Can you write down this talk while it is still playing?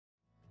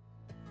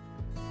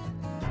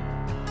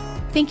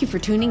Thank you for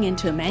tuning in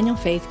to Emmanuel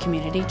Faith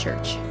Community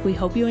Church. We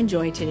hope you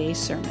enjoy today's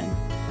sermon.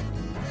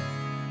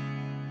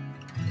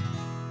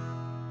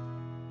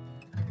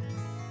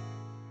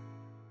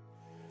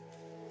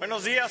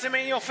 Buenos días,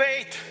 Emmanuel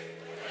Faith.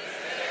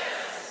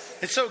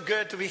 It's so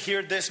good to be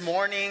here this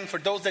morning. For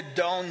those that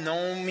don't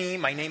know me,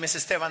 my name is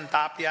Esteban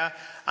Tapia.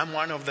 I'm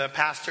one of the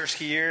pastors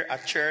here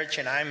at church,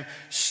 and I'm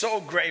so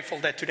grateful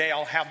that today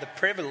I'll have the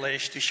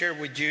privilege to share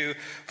with you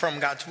from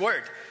God's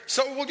Word.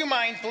 So would you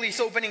mind please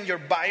opening your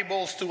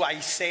Bibles to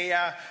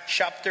Isaiah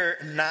chapter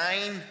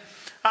 9?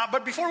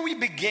 But before we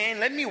begin,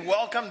 let me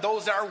welcome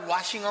those that are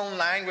watching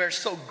online. We're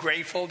so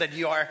grateful that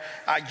you are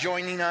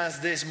joining us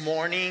this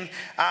morning.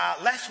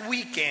 Last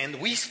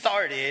weekend, we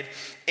started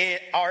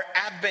our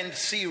Advent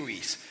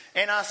series.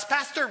 And as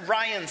Pastor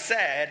Ryan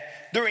said,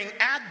 during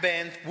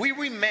Advent, we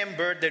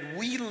remember that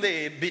we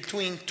live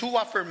between two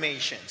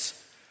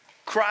affirmations.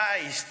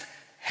 Christ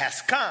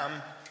has come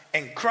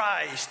and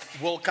Christ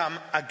will come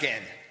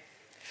again.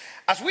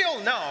 As we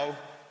all know,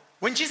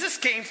 when Jesus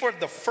came for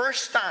the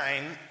first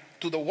time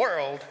to the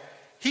world,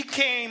 he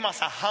came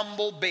as a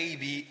humble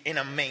baby in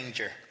a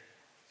manger.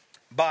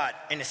 But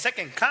in the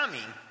second coming,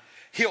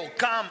 he'll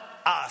come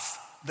as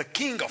the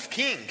King of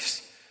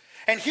Kings.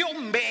 And he'll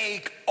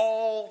make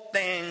all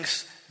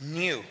things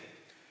new.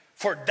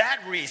 For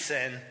that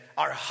reason,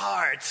 our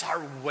hearts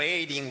are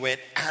waiting with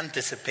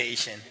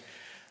anticipation.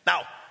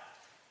 Now,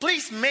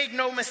 please make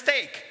no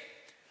mistake.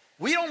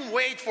 We don't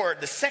wait for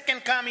the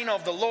second coming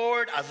of the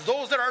Lord as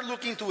those that are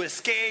looking to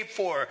escape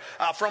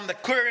from the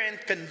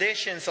current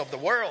conditions of the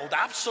world.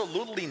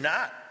 Absolutely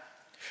not.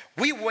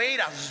 We wait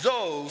as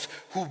those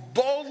who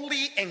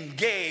boldly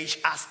engage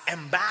as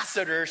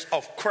ambassadors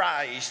of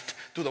Christ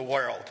to the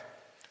world.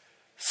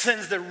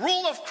 Since the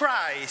rule of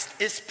Christ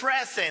is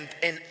present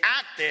and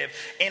active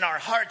in our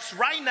hearts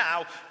right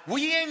now,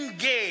 we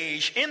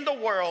engage in the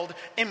world,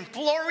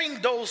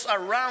 imploring those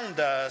around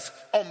us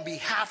on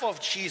behalf of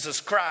Jesus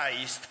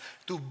Christ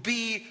to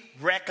be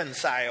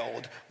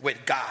reconciled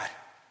with God.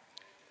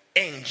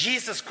 In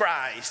Jesus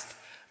Christ,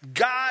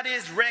 God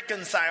is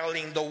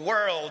reconciling the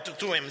world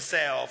to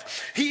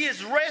himself. He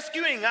is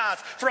rescuing us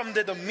from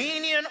the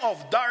dominion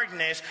of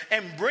darkness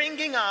and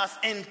bringing us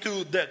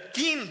into the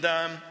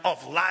kingdom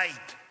of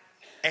light.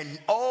 And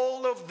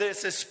all of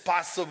this is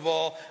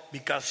possible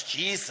because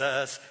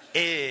Jesus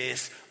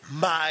is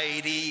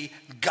mighty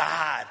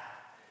God.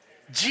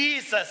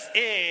 Jesus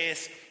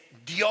is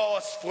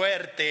Dios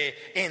fuerte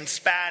in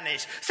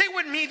Spanish. Say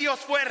with me, Dios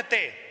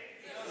fuerte.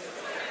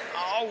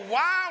 Oh,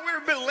 wow,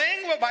 we're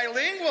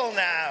bilingual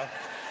now.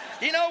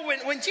 You know,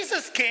 when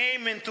Jesus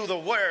came into the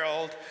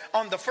world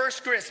on the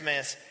first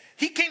Christmas,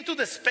 he came to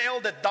dispel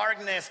the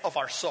darkness of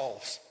our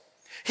souls.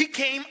 He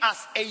came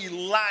as a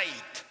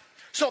light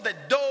so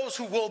that those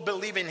who will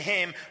believe in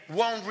him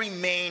won't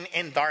remain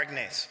in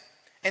darkness.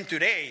 And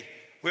today,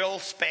 we'll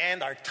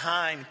spend our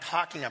time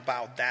talking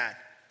about that.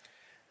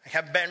 I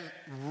have been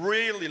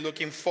really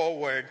looking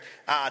forward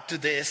to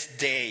this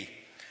day.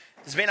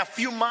 It's been a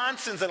few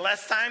months since the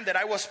last time that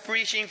I was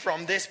preaching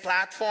from this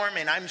platform,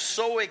 and I'm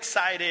so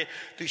excited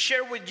to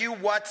share with you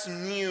what's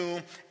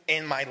new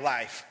in my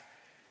life.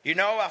 You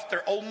know, after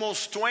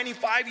almost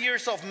 25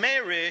 years of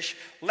marriage,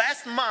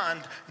 last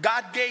month,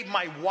 God gave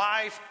my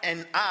wife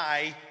and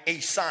I a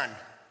son.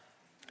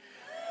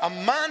 A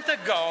month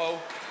ago,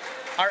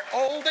 our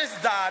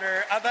oldest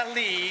daughter,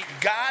 Adali,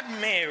 got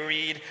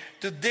married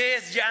to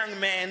this young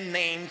man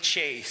named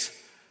Chase.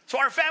 So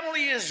our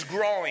family is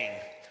growing.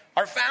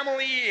 Our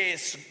family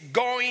is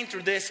going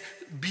through this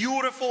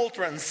beautiful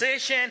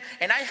transition.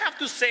 And I have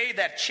to say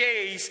that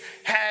Chase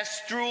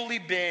has truly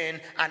been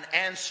an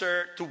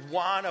answer to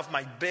one of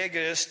my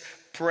biggest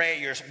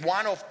prayers,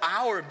 one of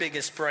our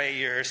biggest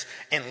prayers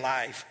in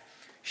life.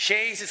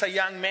 Chase is a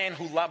young man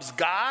who loves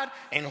God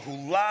and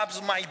who loves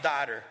my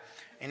daughter.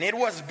 And it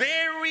was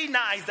very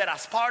nice that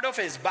as part of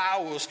his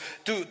vows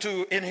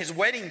in his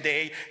wedding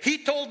day, he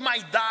told my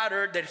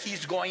daughter that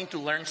he's going to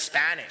learn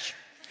Spanish.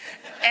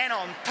 And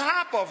on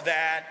top of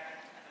that,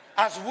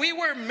 as we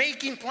were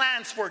making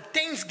plans for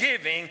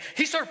Thanksgiving,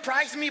 he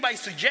surprised me by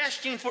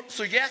suggesting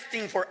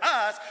for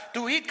us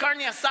to eat carne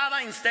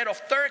asada instead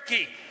of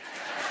turkey.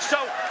 So,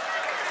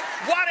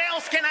 what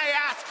else can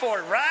I ask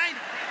for, right?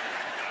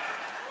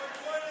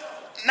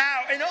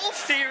 Now, in all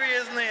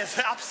seriousness,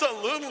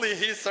 absolutely,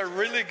 he's a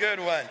really good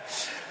one.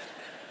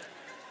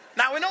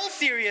 Now, in all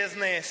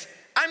seriousness,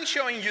 I'm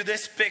showing you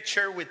this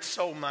picture with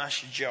so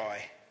much joy.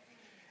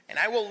 And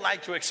I would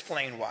like to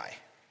explain why.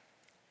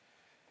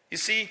 You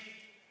see,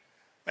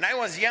 when I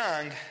was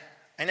young,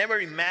 I never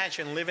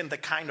imagined living the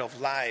kind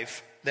of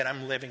life that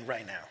I'm living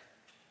right now.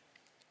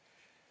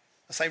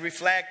 As I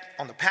reflect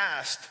on the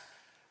past,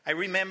 I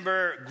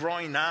remember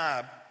growing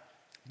up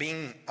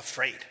being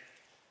afraid,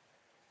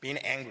 being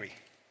angry,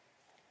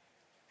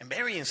 and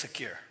very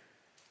insecure.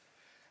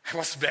 I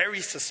was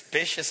very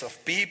suspicious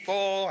of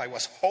people. I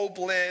was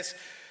hopeless.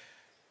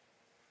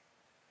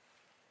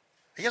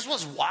 I just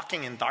was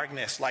walking in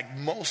darkness like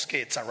most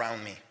kids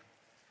around me.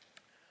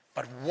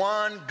 But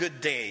one good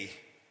day,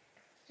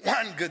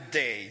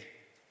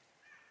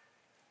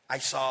 I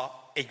saw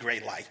a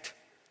great light.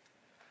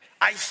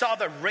 I saw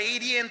the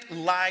radiant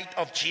light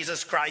of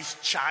Jesus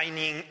Christ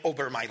shining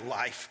over my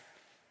life.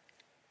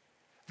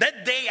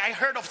 That day I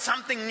heard of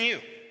something new,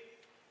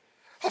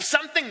 of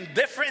something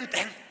different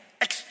and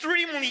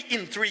extremely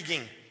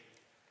intriguing.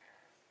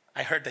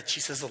 I heard that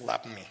Jesus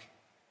loved me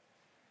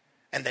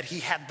and that he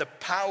had the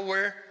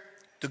power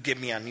to give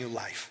me a new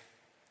life.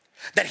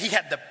 That he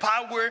had the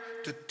power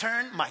to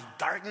turn my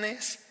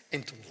darkness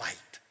into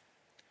light.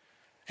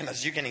 And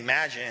as you can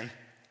imagine,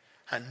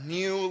 a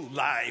new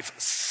life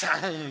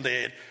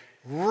sounded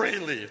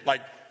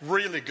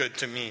really good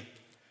to me.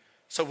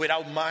 So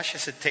without much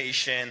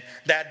hesitation,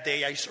 that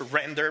day I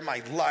surrendered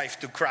my life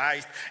to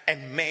Christ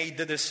and made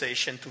the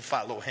decision to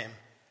follow him.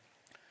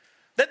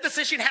 That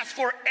decision has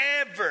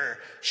forever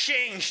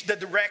changed the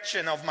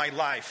direction of my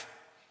life.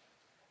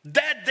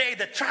 That day,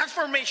 the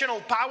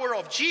transformational power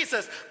of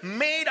Jesus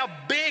made a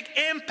big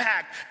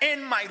impact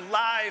in my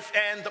life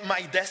and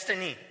my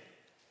destiny.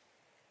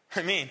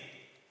 I mean,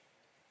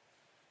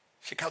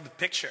 check out the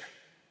picture.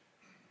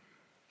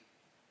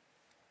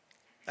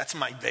 That's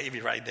my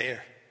baby right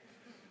there.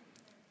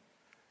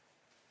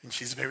 And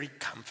she's very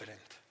confident.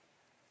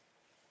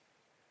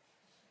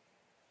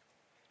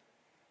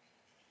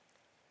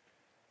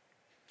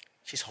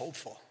 She's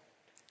hopeful.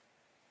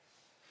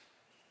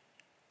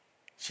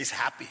 She's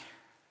happy.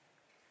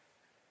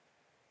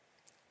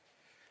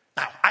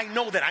 Now, I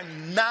know that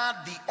I'm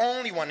not the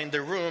only one in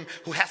the room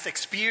who has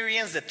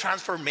experienced the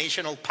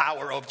transformational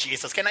power of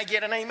Jesus. Can I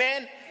get an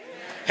amen?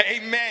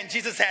 Amen.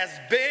 Jesus has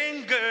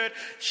been good.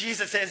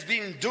 Jesus has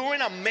been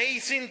doing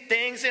amazing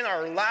things in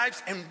our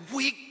lives, and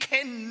we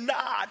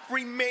cannot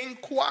remain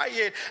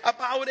quiet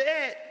about it.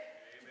 Amen.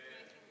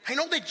 I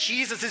know that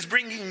Jesus is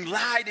bringing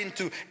light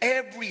into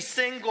every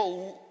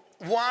single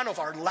one of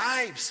our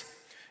lives.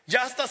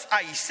 Just as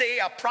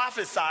Isaiah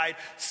prophesied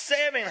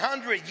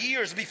 700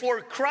 years before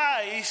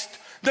Christ,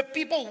 the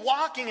people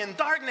walking in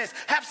darkness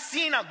have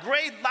seen a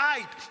great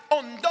light.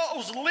 On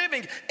those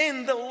living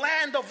in the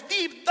land of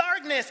deep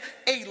darkness,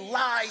 a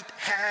light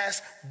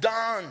has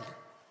dawned.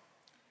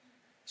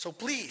 So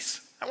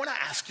please, I want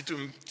to ask you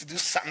to do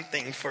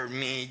something for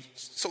me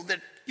so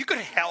that you could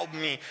help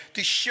me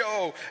to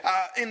show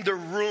in the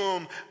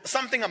room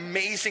something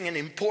amazing and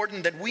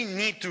important that we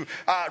need to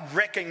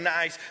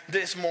recognize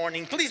this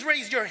morning. Please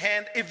raise your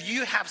hand if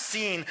you have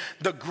seen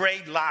the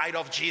great light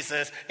of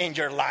Jesus in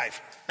your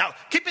life. Now,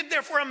 keep it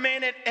there for a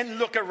minute and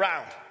look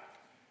around.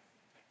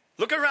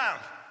 Look around.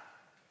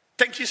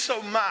 Thank you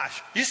so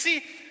much. You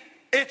see,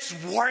 it's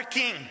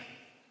working.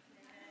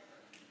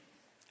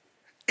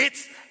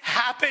 It's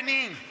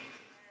happening.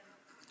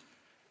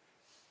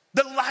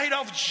 The light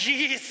of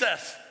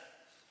Jesus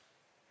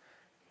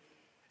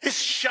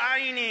is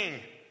shining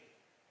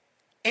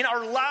in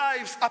our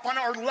lives, upon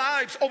our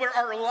lives, over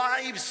our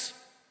lives.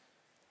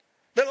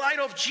 The light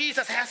of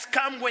Jesus has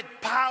come with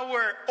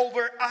power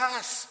over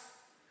us.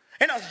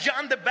 And as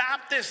John the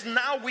Baptist,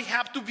 now we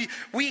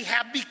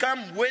have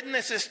become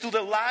witnesses to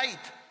the light.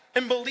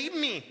 And believe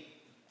me,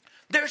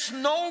 there's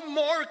no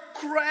more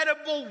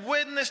credible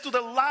witness to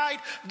the light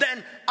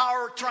than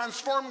our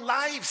transformed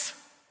lives.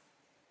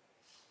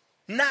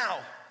 Now,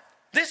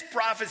 this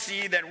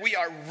prophecy that we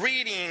are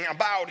reading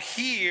about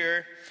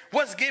here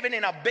was given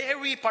in a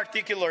very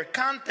particular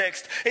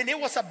context, and it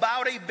was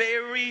about a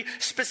very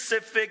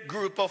specific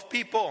group of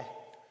people.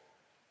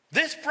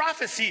 This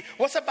prophecy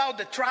was about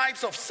the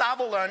tribes of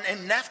Zabulon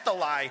and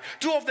Naphtali,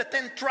 2 of the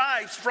 10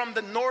 tribes from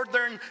the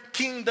northern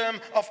kingdom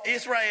of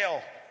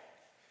Israel.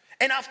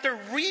 And after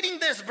reading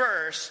this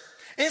verse,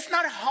 it's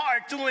not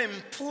hard to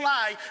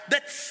imply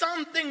that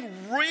something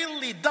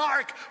really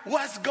dark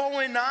was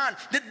going on,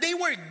 that they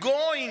were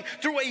going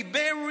through a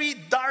very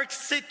dark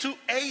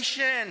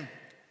situation.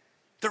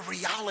 The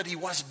reality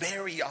was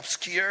very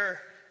obscure.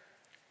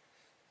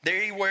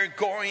 They were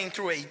going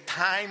through a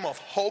time of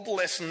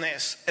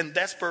hopelessness and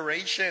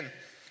desperation.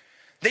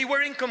 They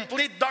were in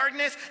complete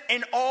darkness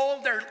in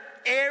all their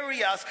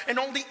areas, and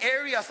all the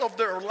areas of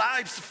their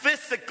lives,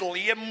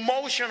 physically,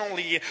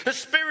 emotionally,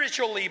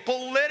 spiritually,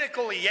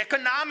 politically,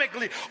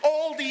 economically.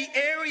 All the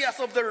areas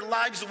of their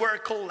lives were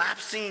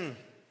collapsing.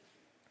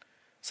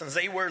 Since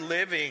they were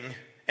living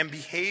and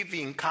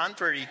behaving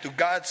contrary to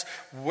God's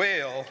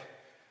will,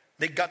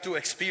 they got to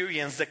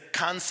experience the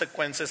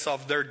consequences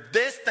of their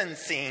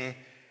distancing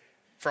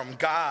from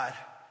God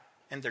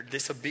and their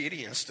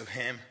disobedience to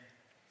Him.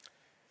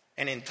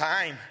 And in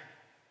time,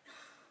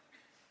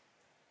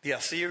 the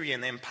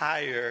Assyrian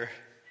Empire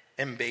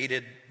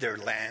invaded their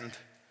land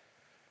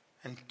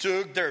and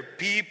took their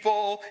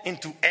people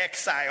into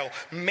exile,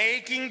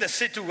 making the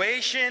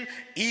situation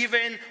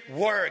even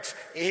worse.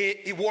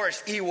 It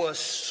was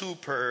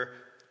super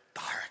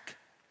dark.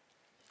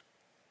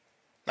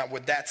 Now,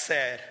 with that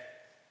said,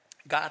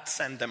 God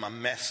sent them a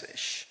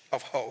message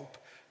of hope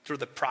through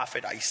the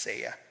prophet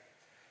Isaiah.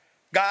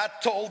 God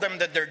told them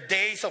that their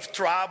days of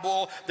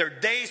trouble, their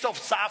days of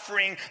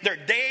suffering, their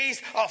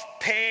days of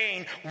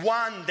pain,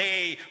 one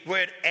day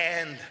would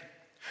end.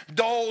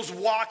 Those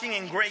walking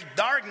in great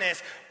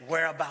darkness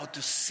were about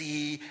to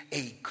see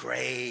a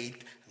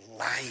great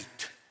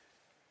light.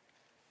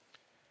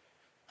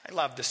 I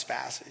love this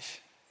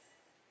passage.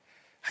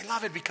 I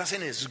love it because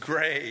in His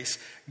grace,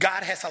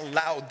 God has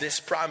allowed this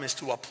promise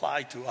to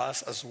apply to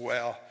us as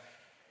well.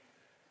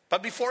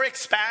 But before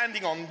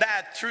expanding on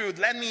that truth,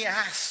 let me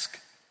ask,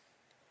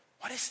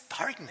 what is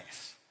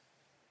darkness?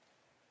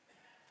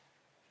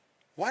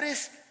 What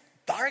is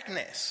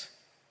darkness?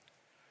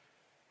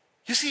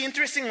 You see,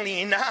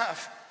 interestingly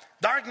enough,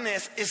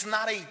 darkness is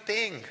not a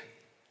thing.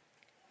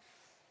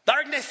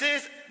 Darkness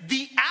is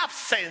the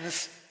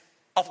absence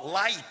of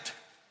light.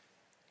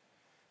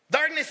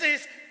 Darkness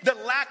is the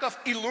lack of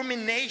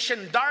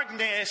illumination.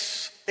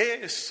 Darkness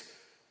is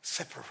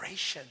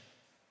separation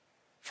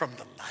from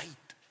the light.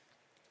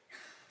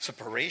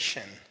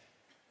 Separation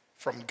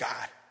from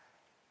God.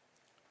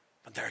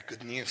 But there are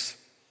good news.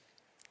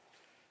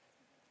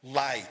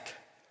 Light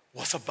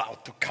was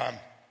about to come.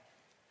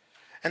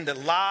 And the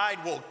light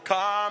will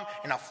come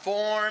in a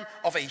form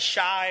of a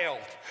child.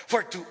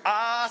 For to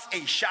us a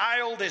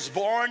child is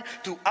born,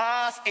 to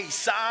us a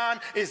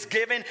son is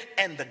given,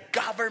 and the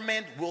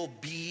government will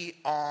be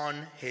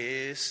on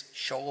his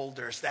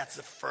shoulders. That's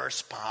the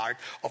first part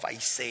of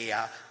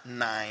Isaiah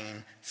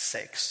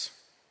 9:6.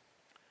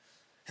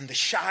 And the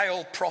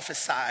child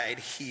prophesied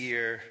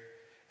here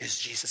is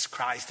Jesus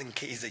Christ, in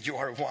case that you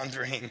are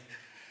wondering.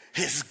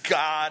 Is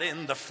God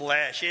in the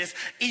flesh. Is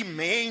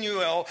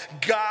Emmanuel,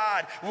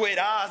 God with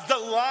us, the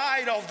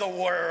light of the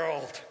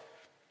world.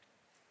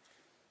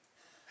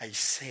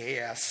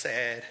 Isaiah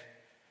said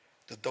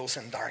to those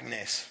in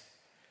darkness,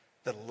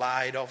 the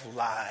light of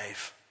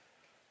life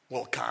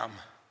will come.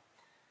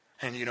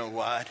 And you know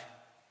what?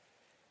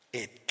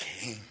 It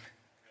came.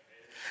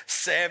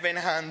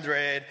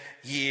 700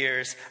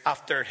 years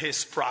after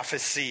his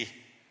prophecy,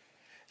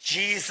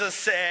 Jesus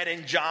said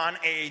in John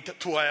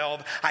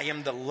 8:12, I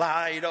am the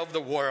light of the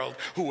world.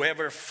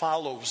 Whoever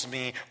follows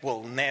me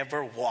will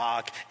never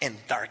walk in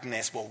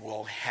darkness, but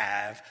will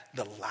have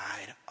the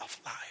light of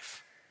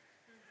life.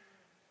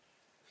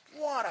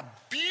 What a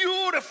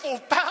beautiful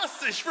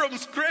passage from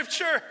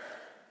Scripture.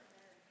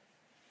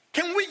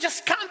 Can we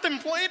just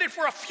contemplate it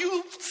for a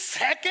few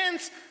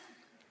seconds?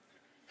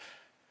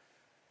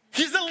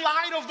 He's the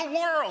light of the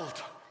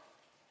world.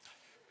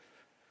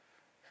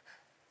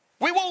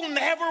 We will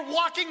never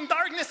walk in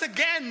darkness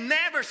again.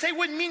 Never. Say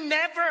with me,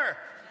 never.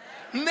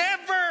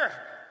 Never.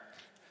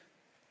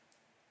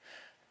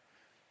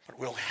 But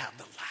we'll have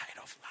the light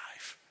of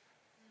life.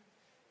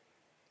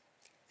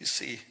 You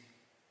see,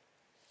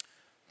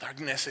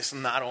 darkness is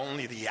not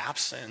only the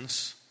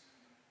absence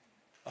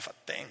of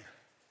a thing.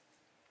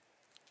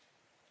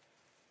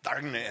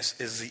 Darkness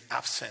is the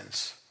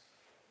absence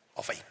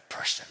of a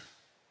person.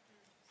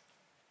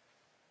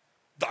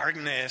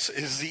 Darkness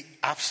is the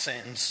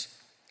absence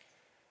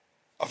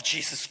of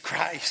Jesus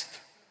Christ.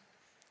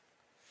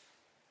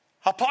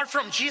 Apart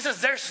from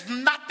Jesus, there's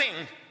nothing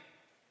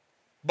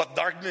but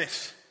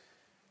darkness.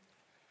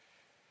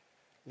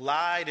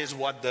 Light is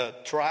what the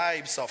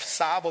tribes of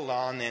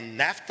Zebulun and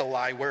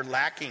Naphtali were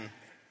lacking.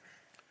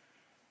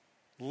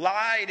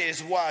 Light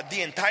is what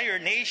the entire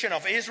nation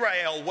of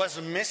Israel was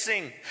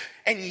missing.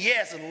 And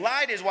yes,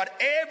 light is what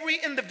every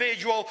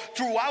individual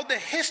throughout the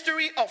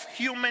history of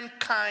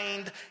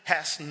humankind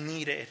has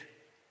needed.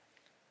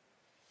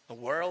 The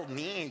world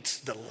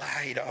needs the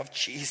light of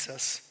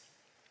Jesus.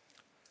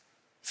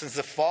 Since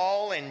the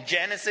fall in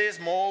Genesis,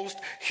 most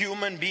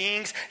human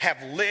beings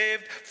have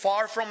lived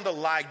far from the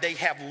light. They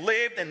have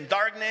lived in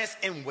darkness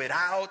and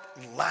without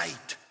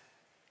light.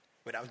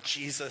 Without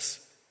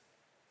Jesus.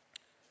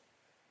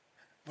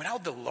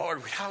 Without the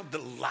Lord, without the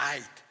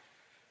light.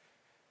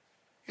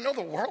 You know,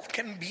 the world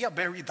can be a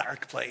very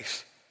dark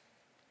place.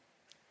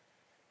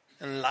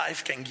 And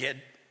life can get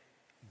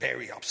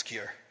very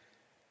obscure.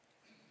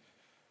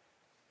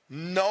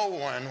 No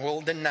one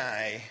will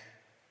deny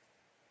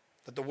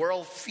that the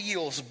world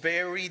feels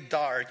very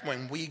dark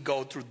when we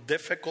go through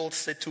difficult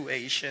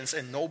situations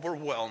and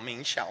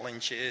overwhelming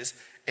challenges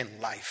in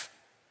life.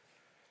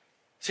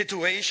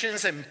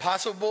 Situations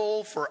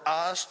impossible for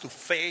us to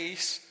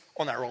face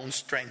on our own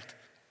strength.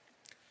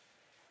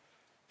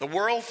 The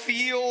world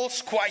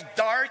feels quite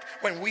dark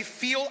when we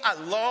feel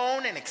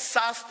alone and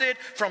exhausted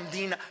from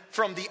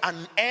the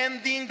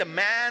unending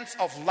demands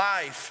of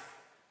life.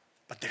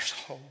 But there's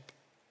hope.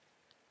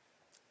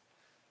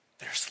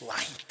 There's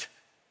light.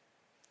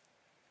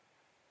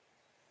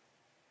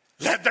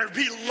 Let there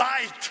be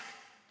light.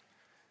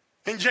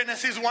 In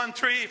Genesis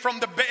 1:3, from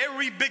the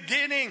very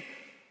beginning,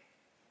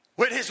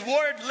 with his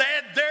word,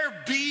 let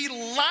there be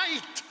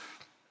light.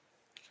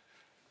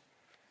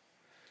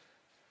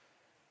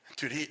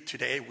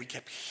 Today we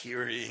kept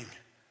hearing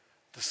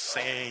the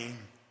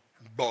same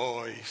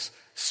voice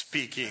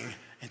speaking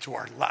into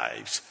our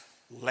lives.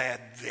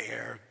 Let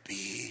there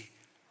be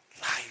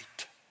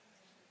light.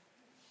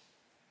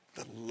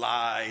 The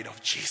light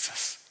of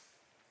Jesus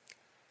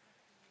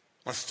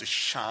wants to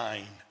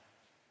shine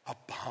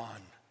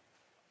upon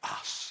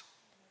us.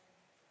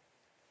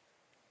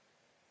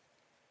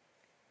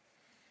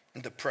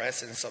 In the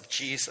presence of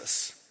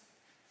Jesus,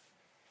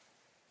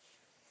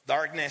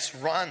 darkness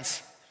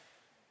runs.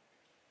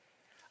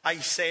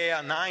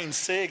 Isaiah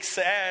 9:6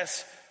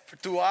 says, For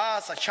to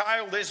us a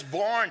child is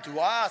born, to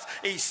us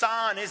a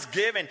son is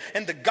given,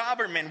 and the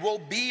government will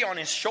be on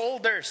his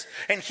shoulders,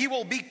 and he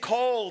will be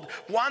called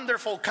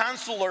Wonderful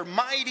Counselor,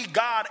 Mighty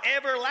God,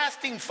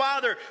 Everlasting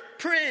Father,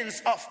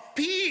 Prince of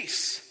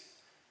Peace.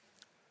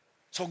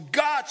 So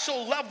God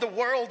so loved the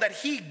world that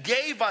he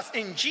gave us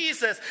in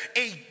Jesus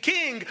a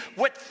king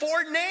with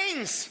 4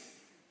 names.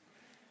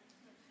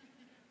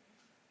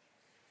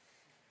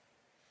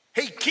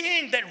 A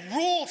king that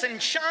rules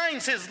and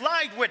shines his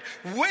light with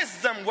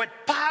wisdom, with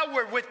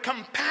power, with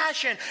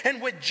compassion,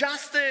 and with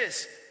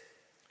justice.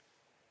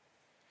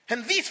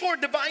 And these 4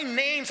 divine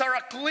names are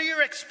a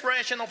clear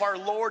expression of our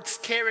Lord's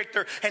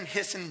character and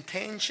his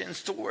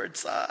intentions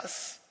towards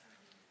us.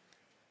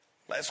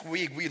 Last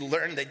week we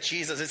learned that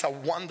Jesus is a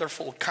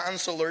wonderful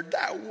counselor.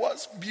 That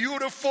was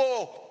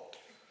beautiful.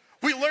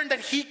 We learned that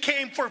he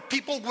came for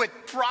people with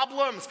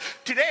problems.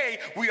 Today,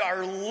 we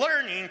are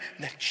learning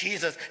that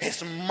Jesus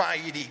is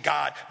mighty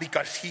God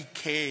because he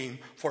came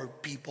for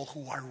people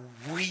who are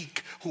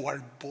weak, who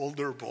are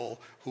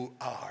vulnerable, who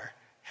are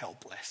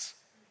helpless.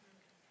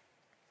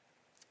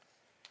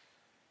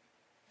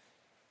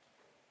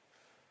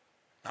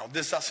 Now,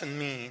 this doesn't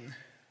mean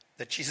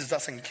that Jesus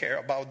doesn't care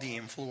about the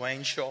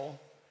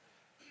influential,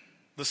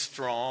 the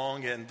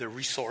strong, and the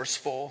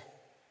resourceful,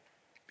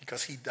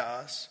 because he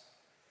does.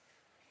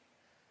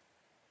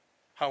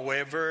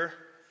 However,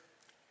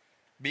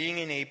 being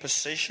in a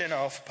position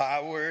of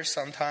power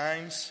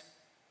sometimes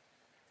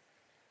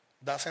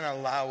doesn't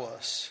allow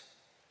us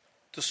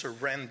to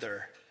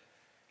surrender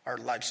our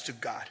lives to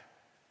God.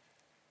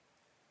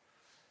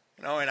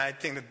 You know, and I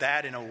think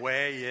that in a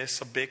way is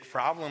a big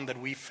problem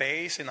that we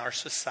face in our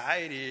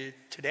society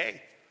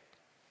today.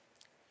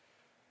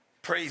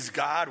 Praise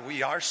God,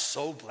 we are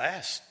so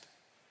blessed.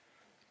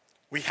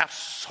 We have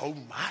so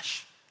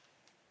much.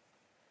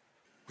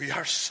 We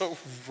are so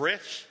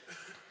rich.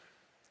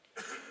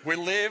 We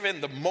live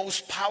in the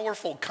most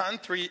powerful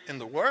country in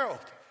the world.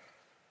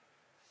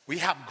 We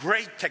have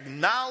great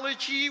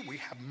technology, we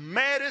have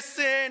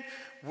medicine,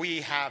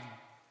 we have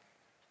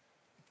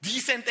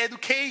decent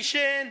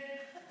education.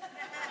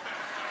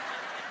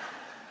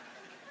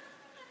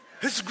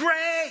 It's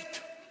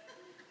great.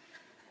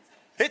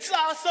 It's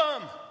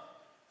awesome.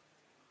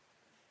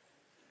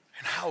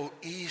 And how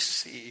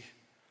easy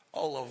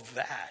all of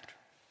that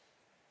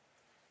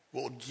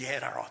will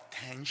get our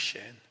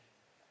attention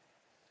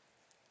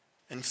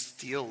and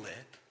steal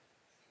it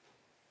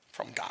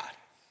from God.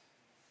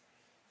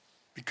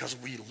 Because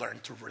we learn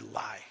to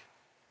rely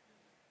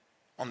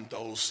on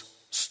those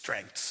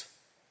strengths,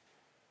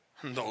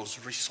 on those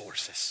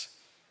resources,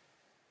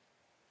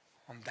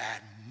 on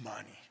that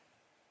money.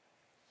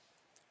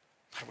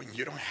 But when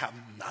you don't have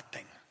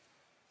nothing,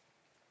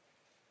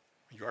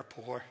 when you are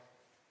poor,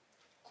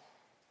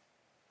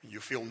 when you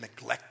feel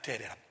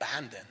neglected and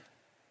abandoned,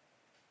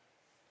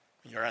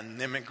 when you're an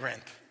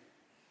immigrant,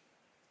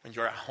 when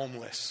you're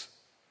homeless,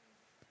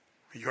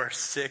 when you're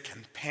sick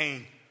and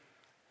pain,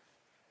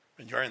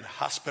 when you're in the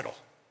hospital,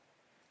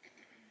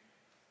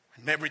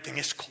 when everything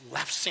is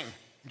collapsing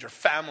in your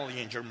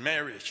family and your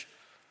marriage.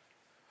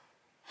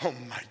 Oh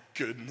my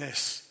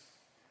goodness.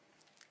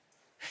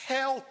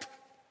 Help.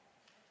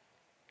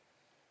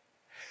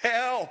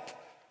 Help.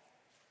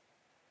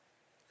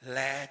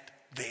 Let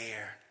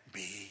there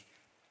be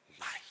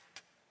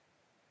light.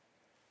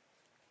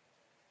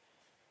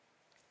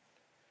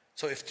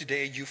 So if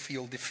today you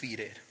feel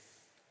defeated,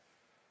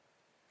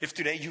 if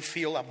today you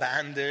feel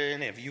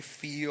abandoned, if you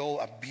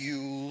feel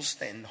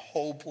abused and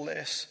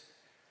hopeless,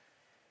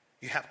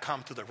 you have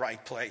come to the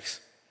right place.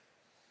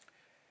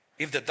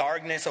 If the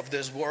darkness of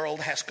this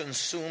world has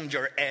consumed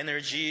your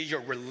energy,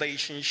 your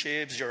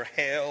relationships, your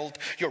health,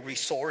 your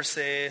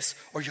resources,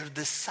 or your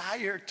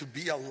desire to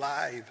be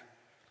alive,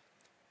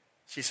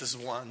 Jesus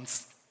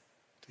wants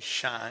to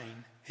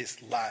shine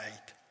his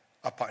light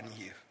upon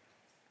you.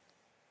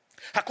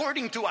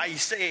 According to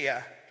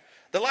Isaiah,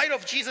 the light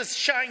of Jesus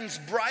shines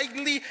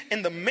brightly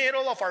in the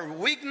middle of our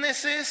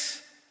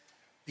weaknesses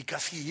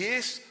because he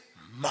is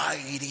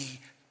mighty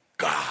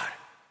God.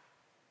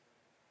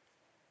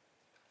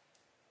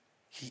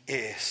 He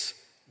is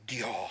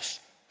Dios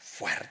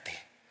fuerte.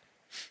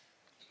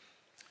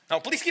 Now,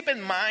 please keep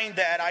in mind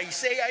that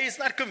Isaiah is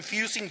not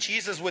confusing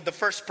Jesus with the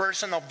first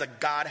person of the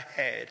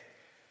Godhead.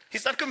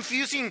 He's not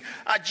confusing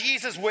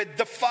Jesus with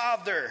the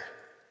Father.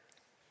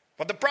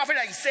 What the prophet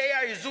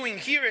Isaiah is doing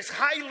here is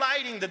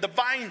highlighting the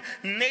divine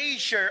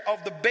nature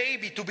of the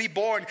baby to be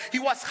born. He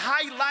was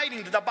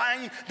highlighting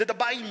the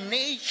divine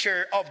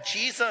nature of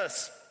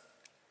Jesus.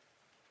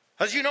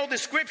 As you know, the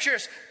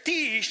scriptures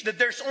teach that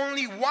there's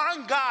only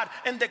one God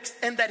and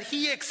that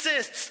he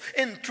exists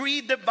in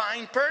 3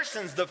 divine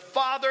persons, the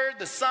Father,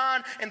 the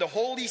Son, and the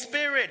Holy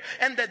Spirit.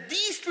 And that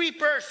these 3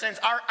 persons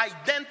are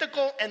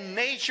identical in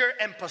nature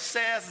and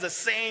possess the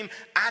same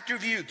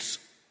attributes.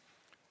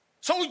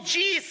 So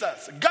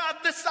Jesus, God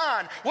the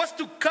Son, was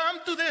to come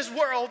to this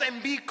world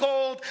and be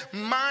called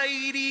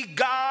Mighty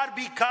God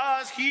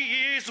because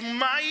he is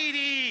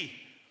mighty.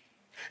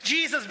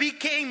 Jesus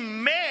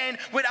became man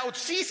without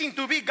ceasing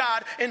to be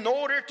God in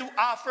order to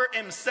offer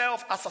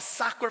himself as a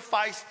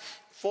sacrifice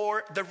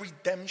for the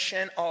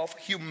redemption of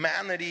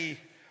humanity.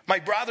 My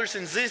brothers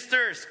and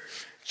sisters,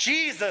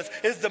 Jesus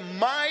is the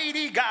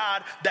mighty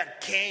God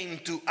that came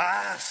to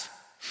us.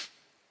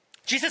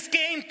 Jesus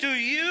came to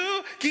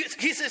you,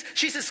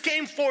 Jesus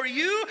came for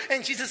you,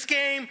 and Jesus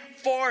came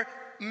for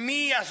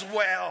me as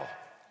well.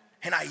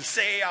 And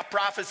Isaiah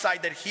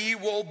prophesied that he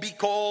will be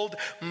called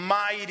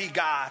Mighty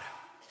God.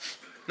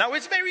 Now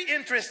it's very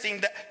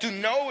interesting to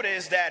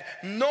notice that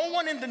no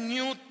one in the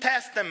New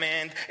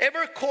Testament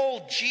ever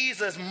called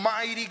Jesus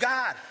Mighty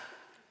God.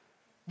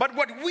 But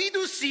what we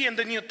do see in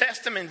the New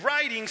Testament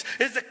writings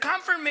is the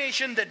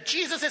confirmation that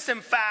Jesus is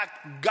in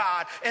fact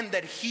God and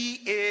that he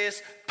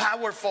is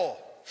powerful.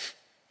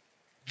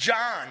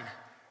 John,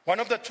 one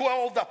of the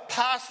 12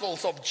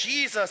 apostles of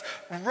Jesus,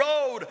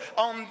 wrote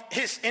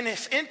in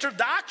his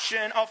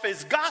introduction of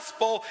his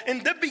gospel,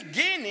 in the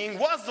beginning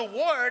was the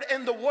Word,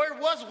 and the Word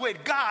was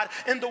with God,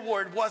 and the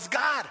Word was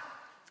God.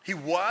 He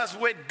was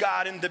with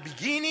God in the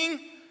beginning.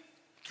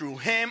 Through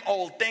him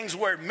all things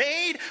were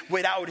made.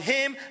 Without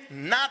him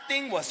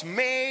nothing was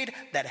made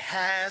that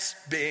has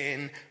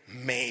been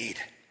made.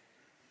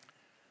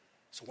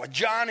 So what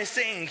John is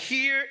saying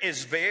here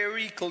is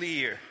very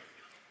clear.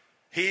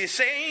 He is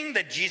saying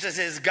that Jesus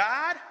is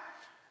God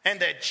and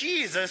that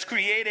Jesus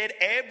created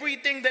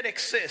everything that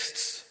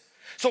exists.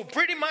 So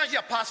pretty much the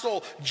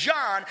Apostle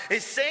John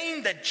is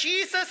saying that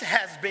Jesus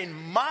has been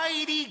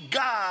mighty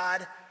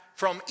God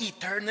from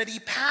eternity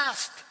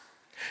past.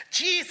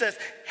 Jesus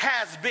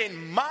has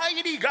been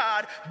mighty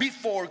God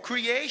before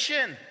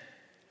creation.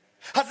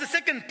 As the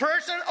second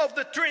person of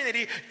the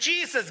Trinity,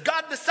 Jesus,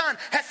 God the Son,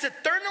 has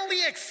eternally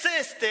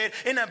existed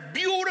in a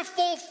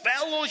beautiful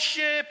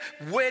fellowship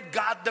with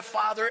God the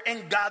Father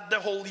and God the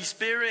Holy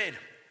Spirit.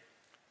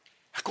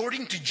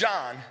 According to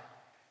John,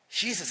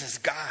 Jesus is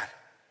God.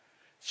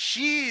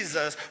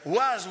 Jesus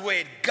was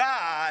with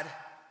God,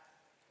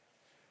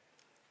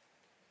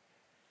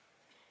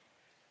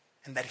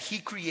 and that he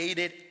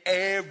created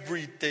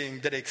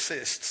everything that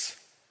exists.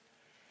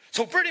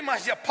 So pretty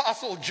much the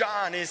Apostle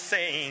John is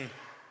saying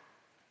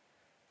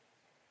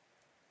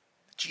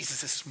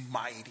Jesus is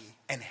mighty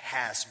and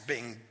has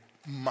been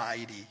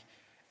mighty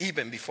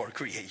even before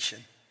creation.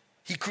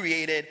 He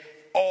created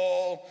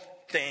all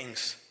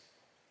things.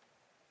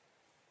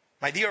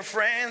 My dear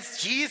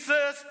friends,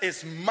 Jesus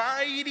is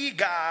mighty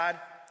God,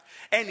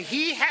 and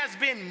he has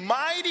been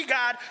mighty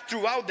God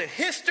throughout the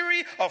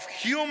history of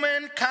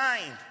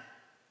humankind.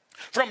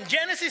 From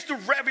Genesis to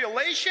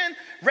Revelation,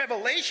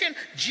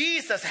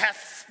 Jesus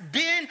has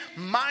been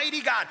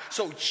mighty God.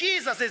 So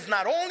Jesus is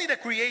not only the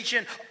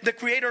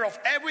creator of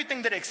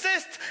everything that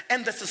exists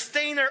and the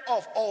sustainer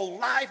of all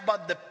life,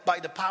 but by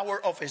the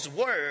power of his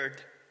word.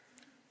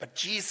 But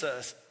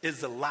Jesus is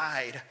the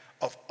light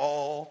of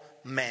all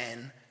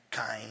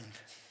mankind.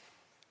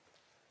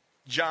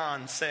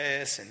 John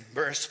says in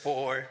verse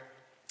 4,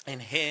 in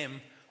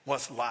him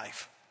was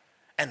life,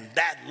 and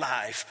that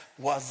life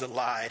was the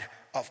light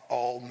of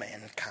all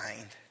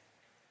mankind.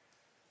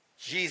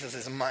 Jesus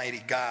is a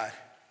mighty God.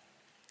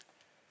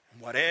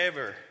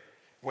 Wherever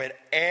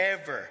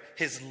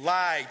his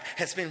light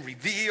has been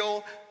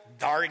revealed,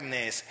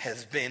 darkness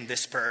has been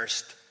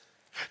dispersed.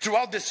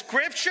 Throughout the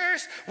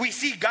scriptures, we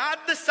see God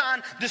the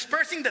Son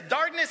dispersing the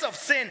darkness of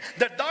sin,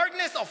 the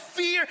darkness of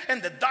fear,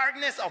 and the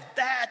darkness of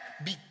death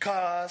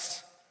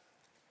because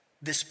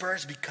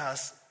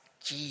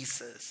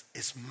Jesus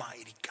is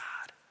mighty God.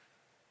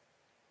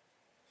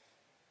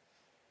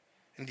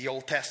 In the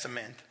Old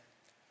Testament,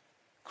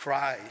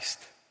 Christ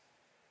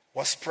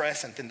was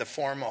present in the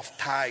form of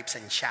types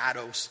and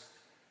shadows.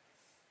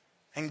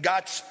 And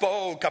God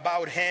spoke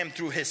about him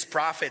through his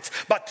prophets.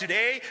 But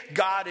today,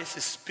 God is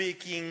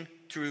speaking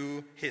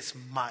through his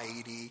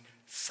mighty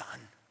Son.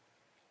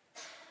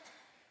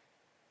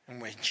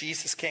 And when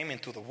Jesus came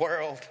into the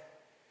world,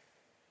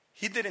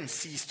 he didn't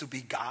cease to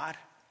be God.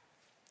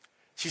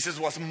 Jesus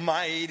was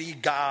mighty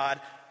God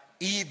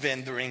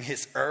even during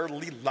his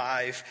early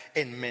life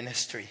and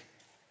ministry.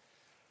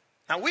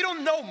 Now, we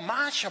don't know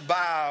much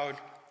about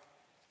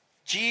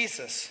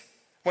Jesus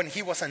when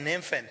he was an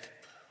infant.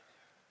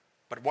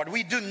 But what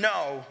we do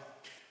know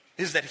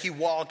is that he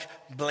walked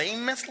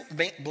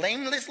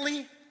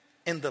blamelessly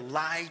in the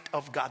light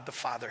of God the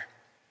Father.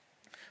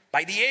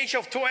 By the age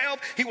of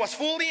 12, he was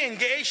fully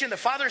engaged in the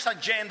Father's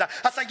agenda.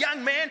 As a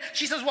young man,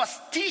 Jesus was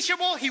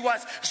teachable, he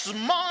was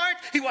smart,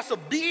 he was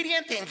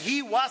obedient, and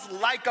he was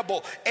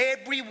likable.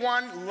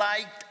 Everyone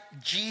liked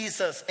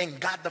Jesus,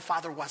 and God the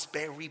Father was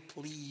very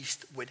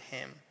pleased with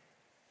him.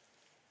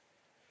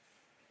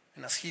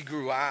 And as he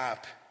grew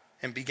up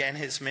and began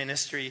his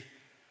ministry,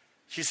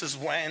 Jesus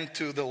went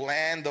to the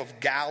land of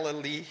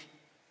Galilee,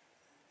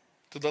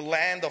 to the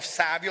land of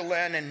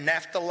Zebulun and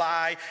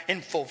Naphtali,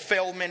 in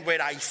fulfillment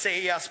with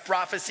Isaiah's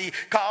prophecy,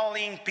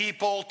 calling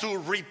people to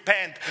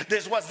repent.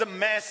 This was the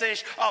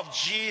message of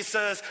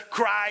Jesus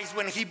Christ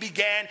when he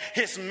began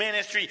his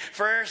ministry.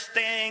 First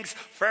things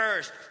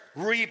first,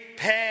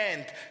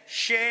 repent,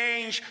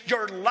 change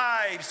your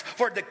lives,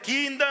 for the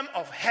kingdom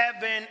of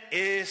heaven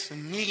is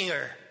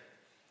near.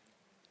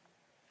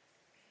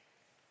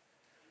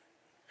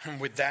 And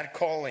with that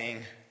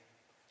calling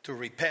to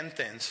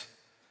repentance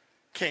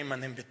came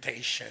an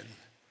invitation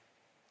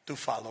to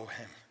follow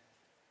him.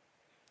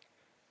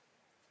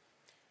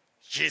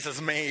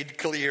 Jesus made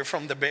clear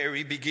from the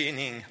very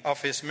beginning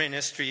of his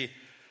ministry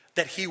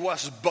that he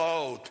was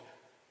both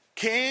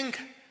king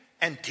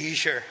and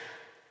teacher.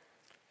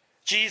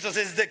 Jesus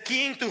is the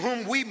king to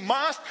whom we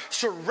must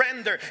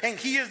surrender, and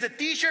he is the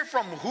teacher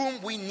from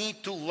whom we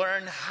need to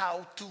learn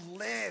how to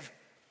live.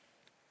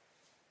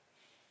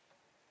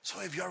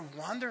 So if you're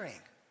wondering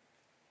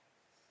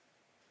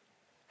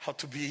how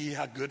to be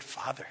a good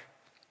father,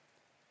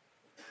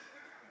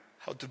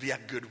 how to be a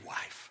good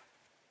wife,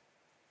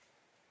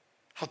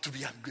 how to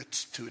be a good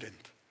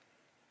student,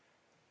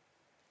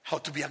 how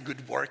to be a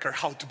good worker,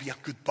 how to be a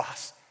good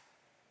boss,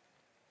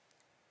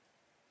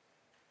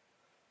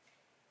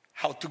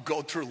 how to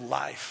go through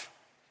life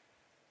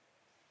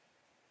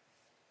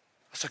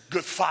as a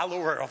good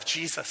follower of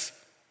Jesus,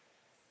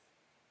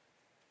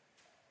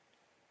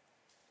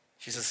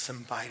 Jesus is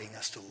inviting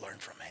us to learn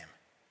from him.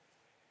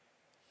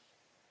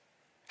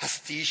 As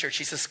teacher,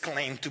 Jesus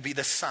claimed to be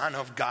the Son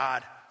of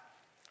God.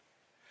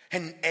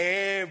 And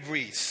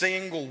every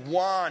single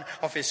one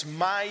of his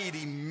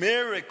mighty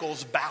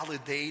miracles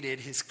validated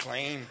his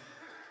claim.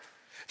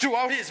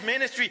 Throughout his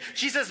ministry,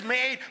 Jesus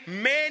made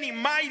many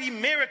mighty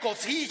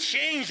miracles. He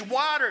changed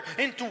water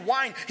into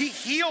wine. He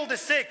healed the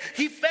sick.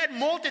 He fed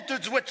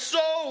multitudes with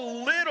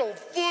so little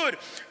food,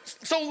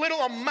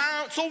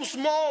 so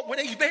small, with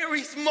a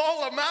very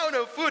small amount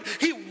of food.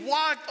 He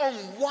walked on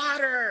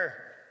water.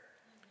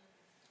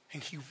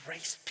 And he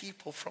raised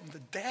people from the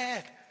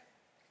dead.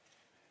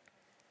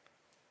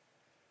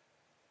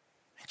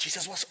 And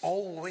Jesus was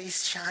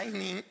always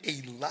shining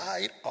a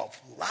light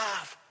of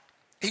love,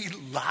 a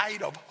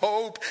light of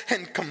hope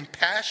and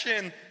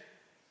compassion.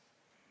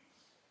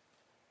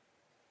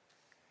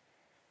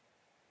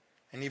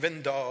 And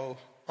even though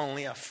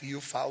only a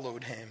few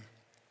followed him,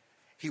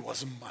 he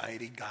was a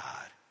mighty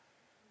God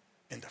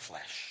in the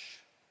flesh.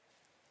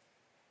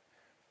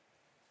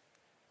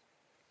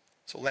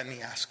 So let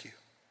me ask you,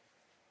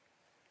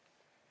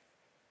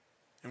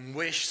 in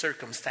which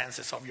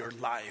circumstances of your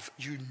life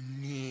you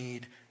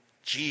need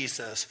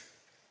Jesus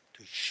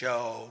to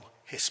show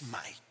his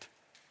might?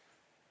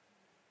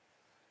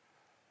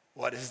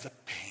 What is the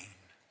pain?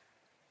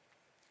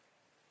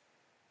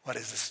 What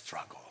is the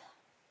struggle?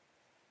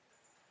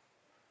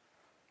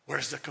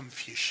 Where's the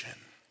confusion?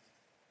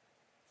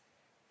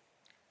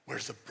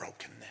 Where's the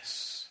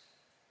brokenness?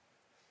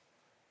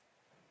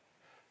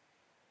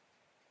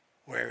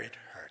 Where it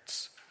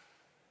hurts?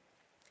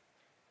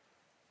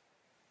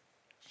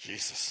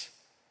 Jesus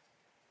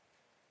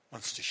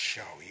wants to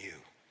show you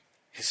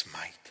his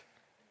might.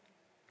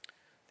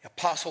 The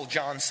Apostle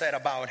John said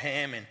about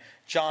him in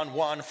John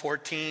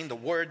 1:14, the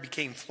Word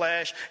became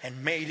flesh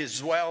and made his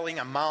dwelling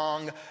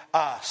among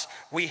us.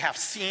 We have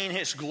seen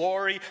his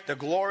glory, the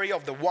glory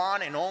of the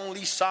one and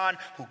only Son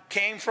who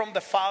came from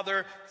the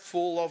Father,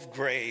 full of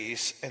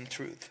grace and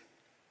truth.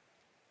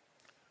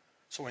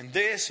 So in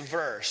this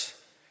verse,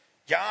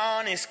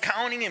 John is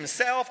counting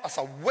himself as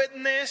a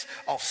witness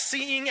of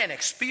seeing and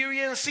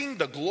experiencing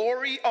the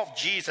glory of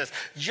Jesus.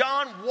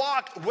 John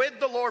walked with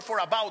the Lord for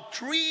about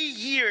 3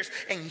 years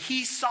and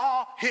he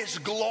saw his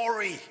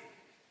glory.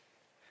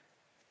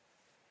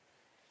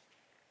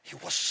 He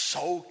was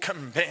so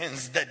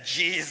convinced that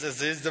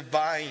Jesus is the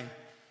vine.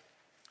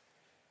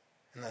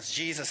 And as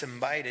Jesus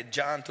invited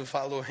John to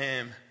follow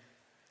him,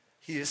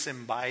 he is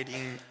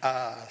inviting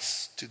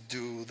us to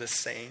do the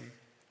same.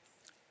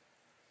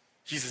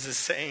 Jesus is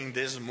saying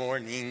this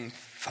morning,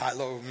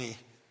 follow me.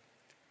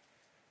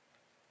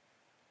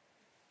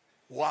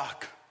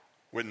 Walk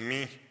with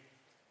me.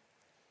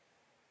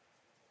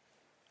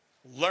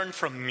 Learn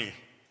from me.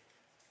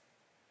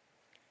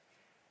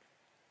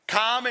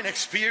 Come and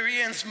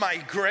experience my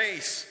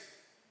grace.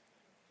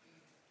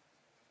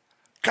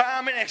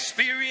 Come and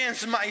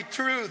experience my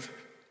truth.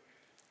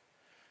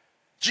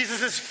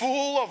 Jesus is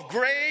full of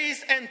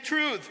grace and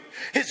truth.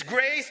 His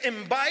grace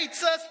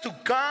invites us to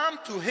come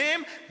to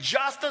him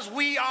just as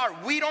we are.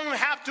 We don't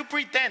have to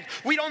pretend.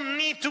 We don't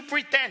need to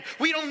pretend.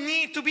 We don't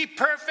need to be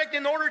perfect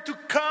in order to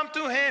come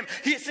to him.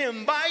 He's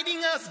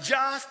inviting us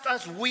just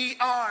as we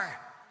are.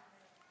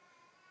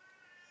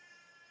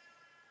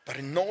 But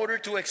in order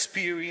to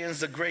experience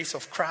the grace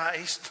of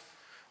Christ,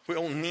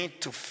 we'll need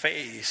to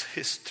face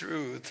his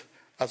truth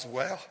as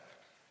well.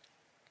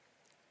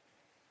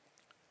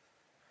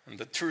 And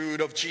the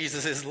truth of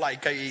Jesus is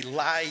like a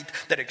light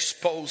that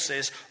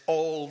exposes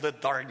all the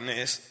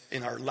darkness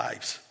in our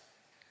lives.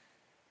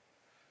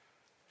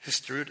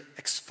 His truth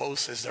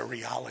exposes the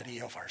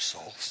reality of our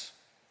souls.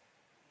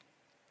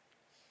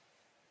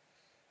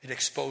 It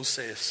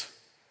exposes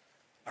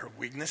our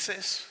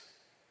weaknesses,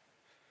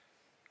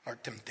 our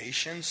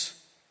temptations,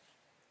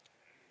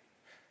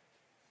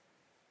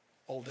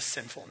 all the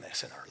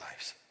sinfulness in our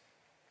lives.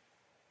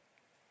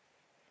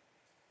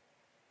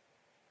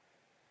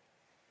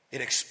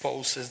 It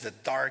exposes the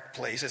dark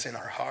places in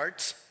our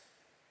hearts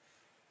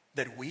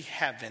that we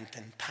haven't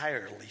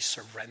entirely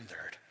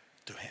surrendered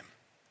to him.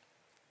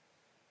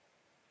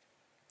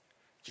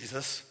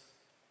 Jesus,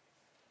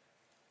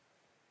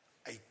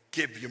 I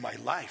give you my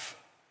life,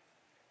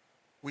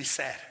 we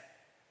said.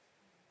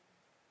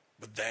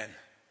 But then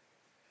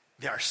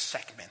there are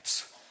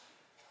segments,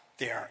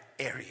 there are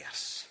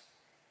areas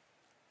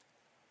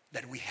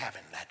that we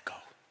haven't let go.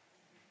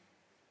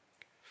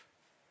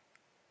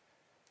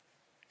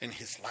 And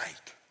his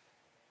light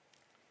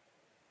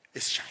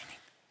is shining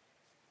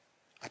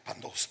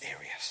upon those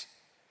areas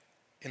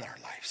in our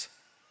lives.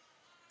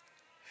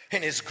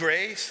 In his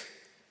grace,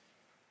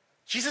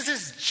 Jesus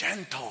is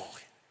gentle.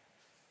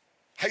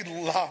 I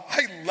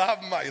love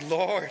my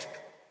Lord.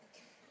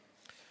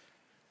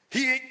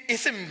 He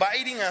is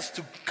inviting us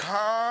to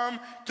come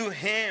to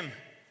him.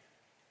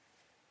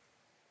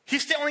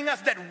 He's telling us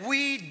that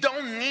we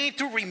don't need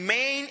to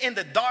remain in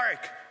the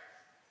dark.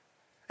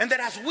 And that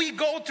as we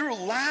go through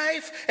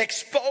life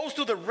exposed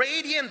to the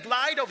radiant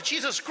light of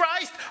Jesus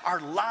Christ, our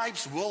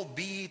lives will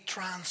be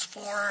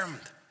transformed.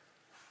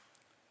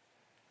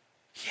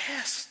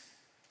 Yes.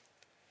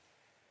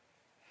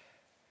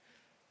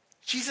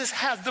 Jesus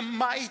has the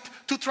might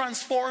to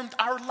transform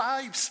our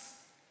lives.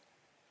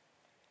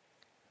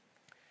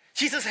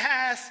 Jesus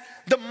has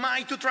the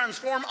might to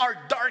transform our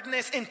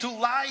darkness into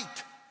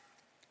light.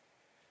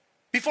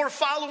 Before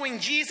following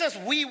Jesus,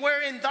 we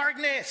were in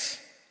darkness.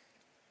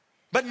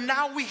 But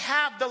now we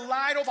have the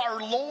light of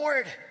our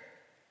Lord.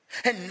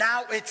 And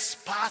now it's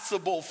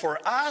possible for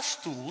us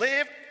to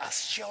live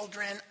as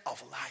children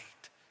of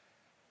light.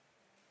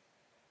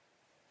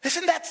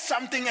 Isn't that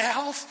something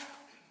else?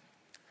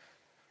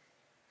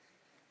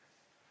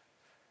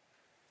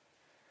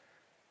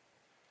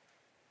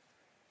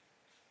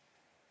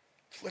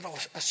 To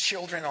live as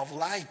children of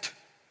light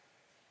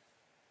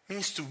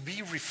means to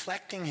be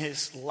reflecting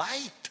his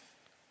light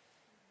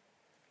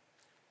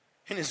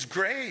in his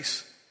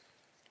grace.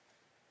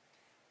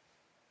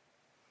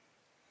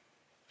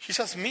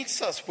 Jesus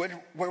meets us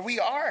where we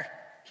are.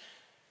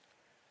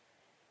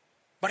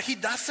 But he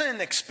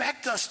doesn't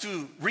expect us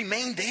to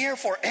remain there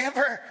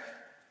forever.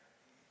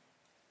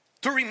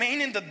 To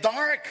remain in the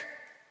dark.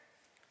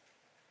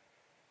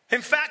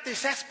 In fact,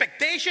 his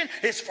expectation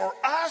is for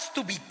us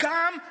to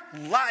become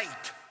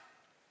light.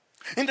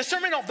 In the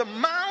Sermon on the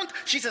Mount,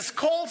 Jesus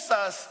calls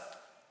us,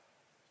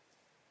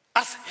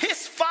 as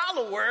his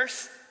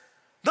followers,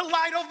 the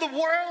light of the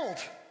world.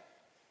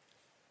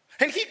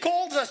 And he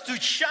calls us to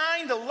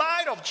shine the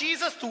light of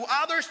Jesus to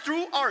others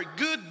through our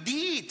good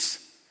deeds.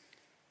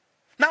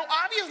 Now,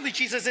 obviously,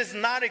 Jesus is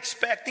not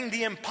expecting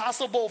the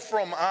impossible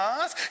from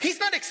us. He's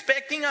not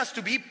expecting us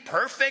to be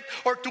perfect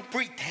or to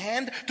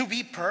pretend to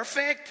be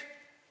perfect.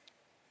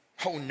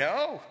 Oh,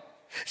 no.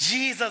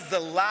 Jesus, the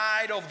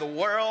light of the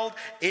world,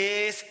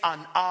 is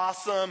an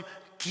awesome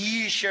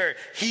t-shirt.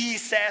 He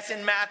says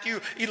in Matthew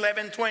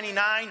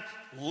 11:29,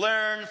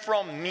 learn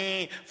from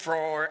me,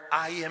 for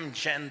I am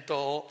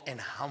gentle and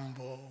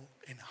humble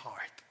in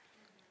heart.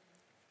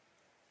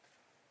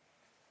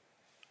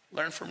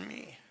 Learn from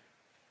me.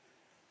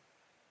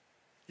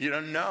 You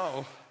don't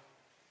know.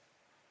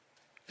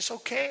 It's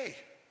okay.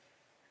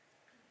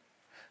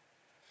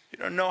 You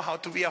don't know how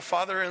to be a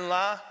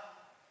father-in-law?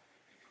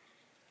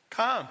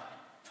 Come.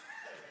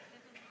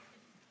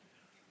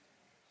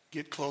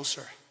 Get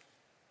closer.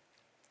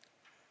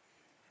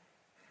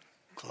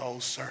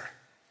 Closer.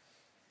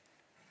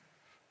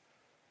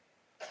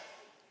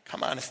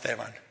 Come on,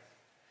 Esteban.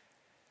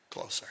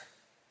 Closer.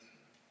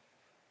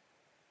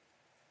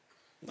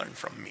 Learn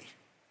from me.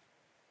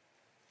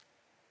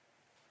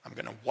 I'm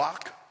going to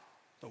walk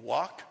the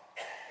walk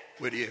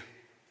with you.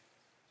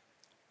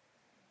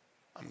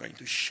 I'm going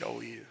to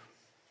show you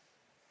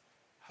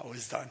how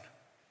it's done.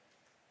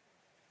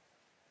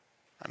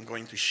 I'm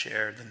going to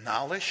share the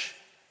knowledge.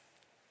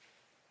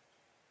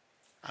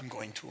 I'm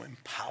going to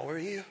empower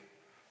you.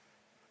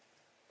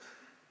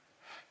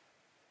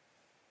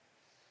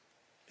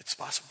 It's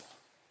possible.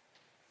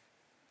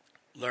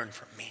 Learn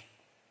from me.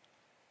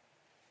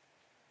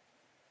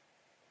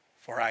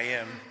 For I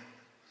am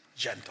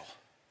gentle.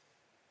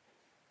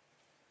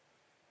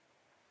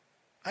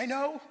 I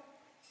know.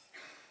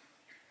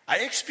 I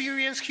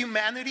experienced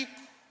humanity.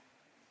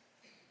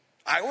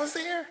 I was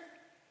there.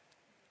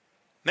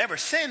 Never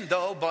sinned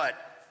though, but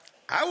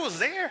I was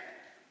there.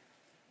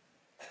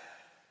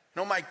 You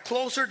know, my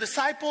closer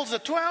disciples, the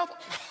 12,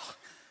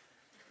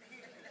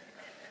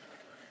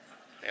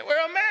 they were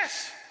a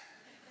mess.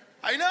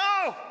 I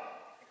know.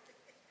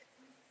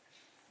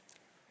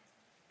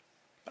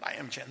 But I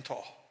am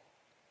gentle.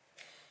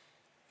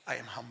 I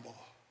am humble.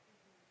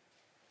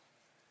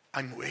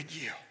 I'm with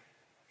you.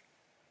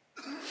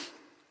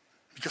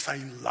 Because I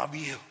love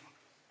you.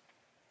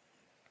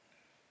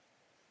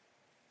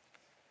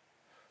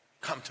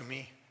 Come to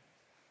me.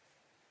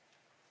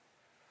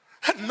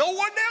 And no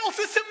one else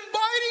is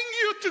inviting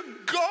you to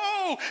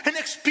go and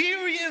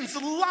experience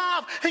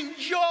love and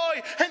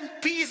joy and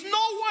peace. No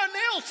one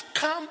else.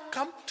 Come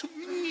to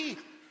me.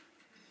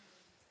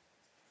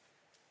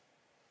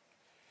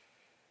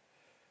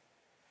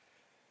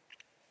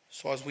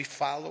 So as we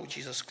follow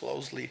Jesus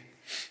closely,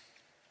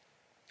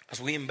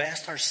 as we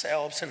invest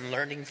ourselves in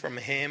learning from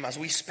him, as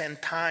we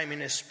spend time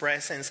in his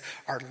presence,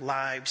 our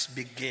lives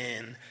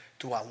begin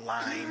to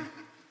align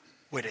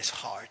with his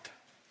heart.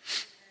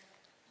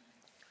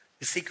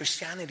 You see,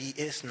 Christianity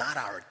is not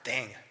our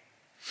thing.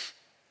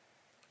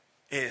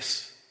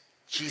 It's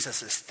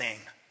Jesus' thing.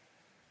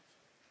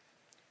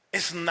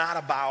 It's not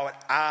about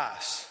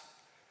us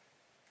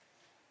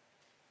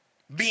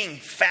being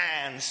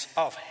fans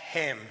of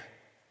him.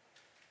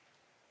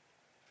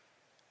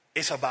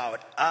 It's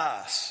about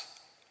us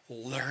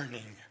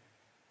learning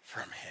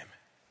from him,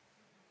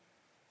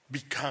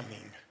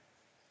 becoming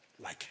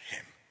like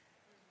him,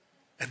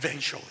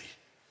 eventually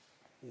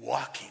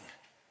walking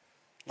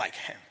like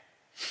him,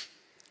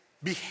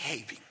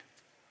 behaving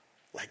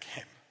like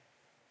him,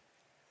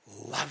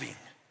 loving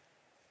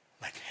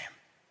like him,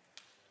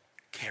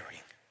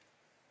 caring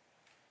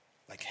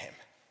like him.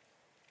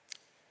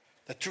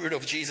 The truth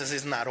of Jesus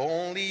is not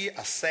only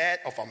a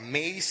set of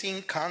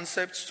amazing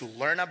concepts to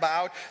learn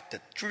about. The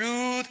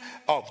truth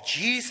of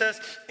Jesus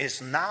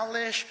is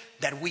knowledge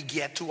that we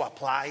get to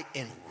apply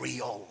in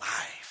real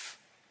life.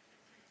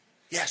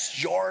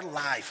 Yes, your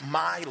life,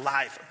 my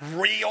life,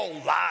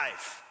 real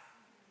life.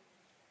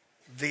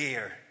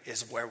 There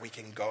is where we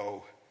can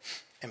go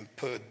and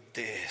put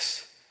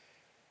this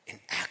in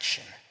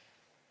action.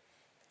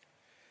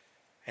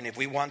 And if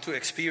we want to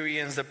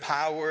experience the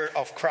power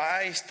of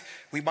Christ,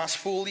 we must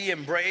fully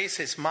embrace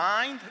his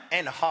mind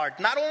and heart.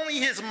 Not only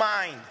his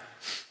mind,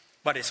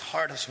 but his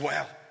heart as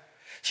well.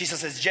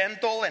 Jesus is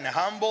gentle and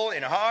humble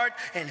in heart,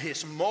 and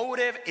his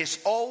motive is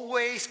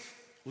always,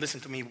 listen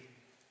to me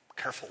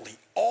carefully,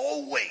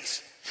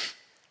 always,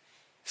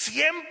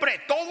 siempre,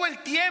 todo el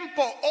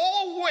tiempo,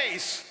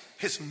 always,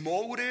 his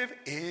motive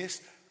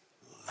is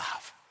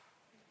love.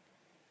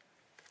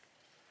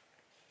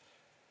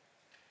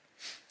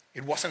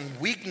 It wasn't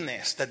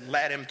weakness that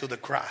led him to the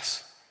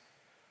cross.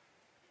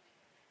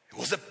 It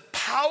was the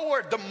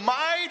power, the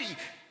mighty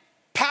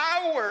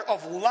power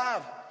of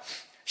love.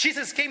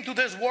 Jesus came to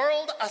this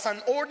world as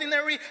an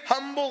ordinary,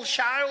 humble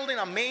child in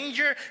a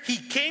manger. He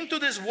came to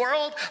this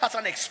world as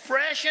an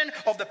expression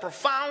of the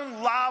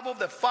profound love of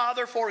the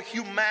Father for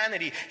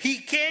humanity. He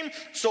came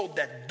so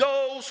that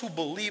those who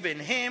believe in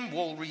him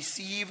will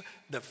receive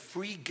the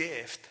free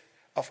gift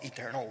of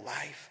eternal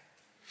life.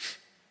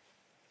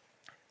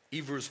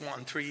 Hebrews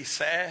 1:3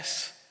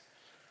 says,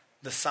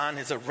 the Son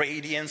is a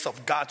radiance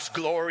of God's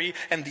glory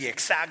and the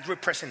exact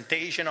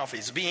representation of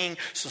his being,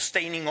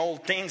 sustaining all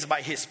things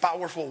by his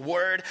powerful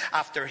word.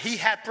 After he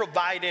had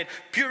provided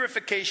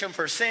purification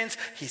for sins,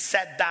 he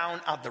sat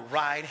down at the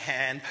right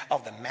hand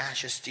of the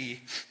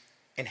Majesty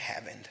in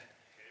heaven.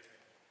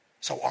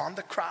 So on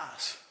the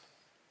cross,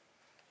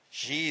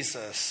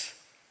 Jesus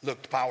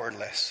looked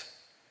powerless.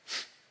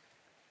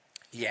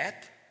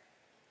 Yet,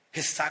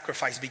 his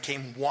sacrifice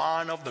became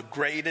one of the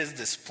greatest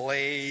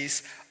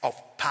displays of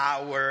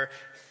power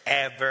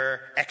ever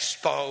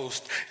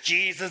exposed.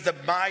 Jesus, the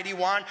mighty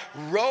one,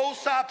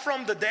 rose up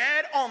from the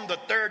dead on the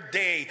third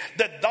day.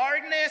 The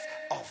darkness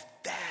of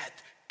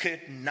death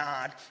could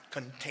not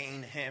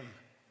contain him.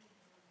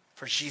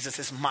 For Jesus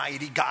is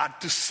mighty God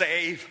to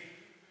save.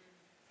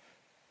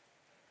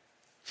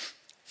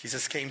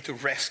 Jesus came to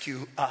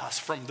rescue us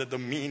from the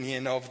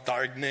dominion of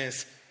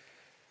darkness.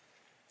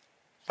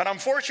 But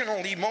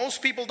unfortunately,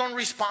 most people don't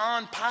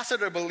respond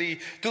positively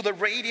to the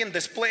radiant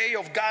display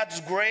of God's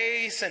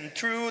grace and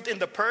truth in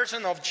the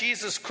person of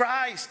Jesus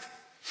Christ.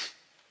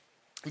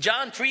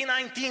 John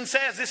 3:19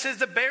 says, this is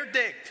the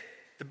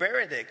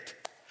verdict.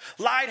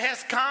 Light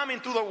has come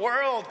into the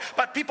world,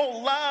 but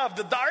people love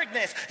the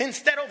darkness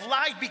instead of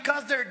light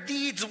because their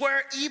deeds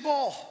were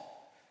evil.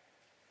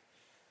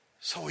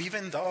 So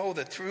even though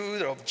the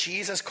truth of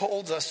Jesus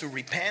calls us to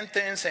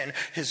repentance and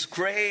his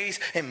grace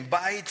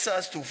invites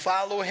us to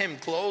follow him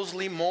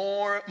closely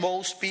more,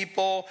 most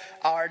people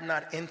are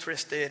not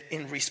interested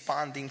in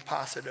responding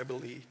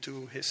positively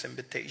to his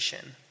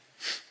invitation.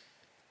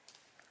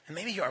 And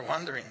maybe you are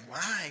wondering,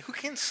 why? Who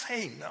can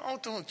say no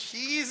to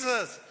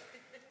Jesus?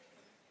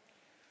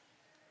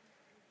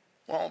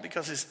 Well,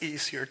 because it's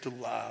easier to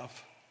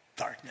love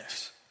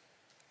darkness.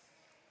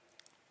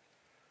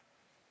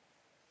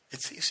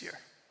 It's easier.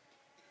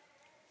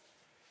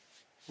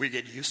 We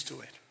get used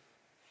to it.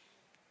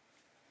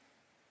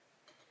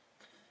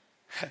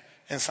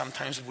 And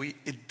sometimes we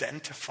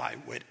identify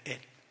with it.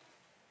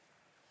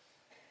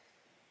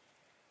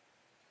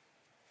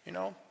 You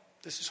know,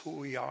 this is who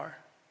we are.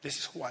 This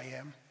is who I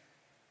am.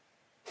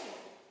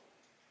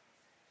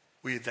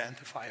 We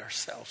identify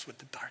ourselves with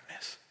the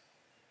darkness.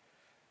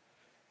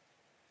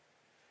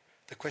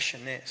 The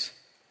question is,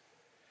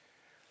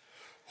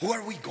 who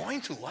are we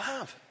going to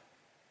love?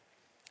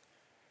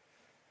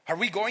 Are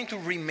we going to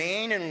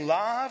remain in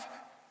love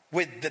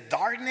with the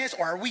darkness,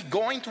 or are we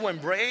going to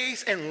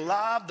embrace and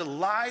love the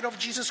light of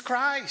Jesus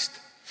Christ?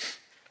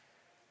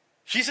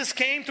 Jesus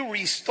came to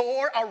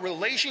restore our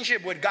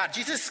relationship with God.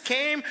 Jesus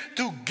came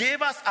to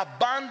give us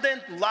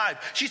abundant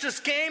life. Jesus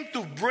came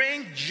to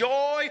bring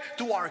joy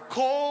to our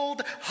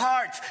cold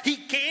hearts. He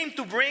came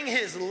to bring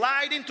his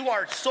light into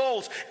our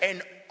souls.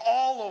 And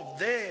all of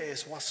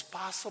this was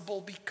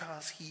possible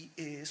because he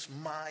is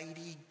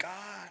mighty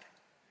God.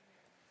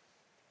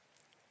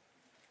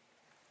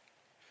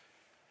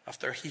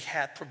 After he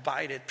had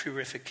provided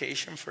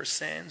purification for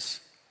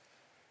sins,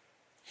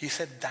 he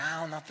sat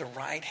down at the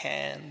right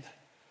hand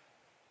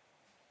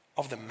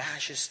of the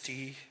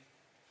majesty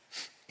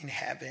in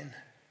heaven.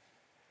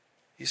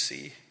 You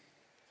see,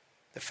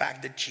 the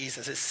fact that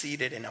Jesus is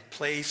seated in a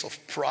place of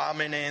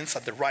prominence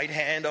at the right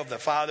hand of the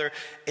Father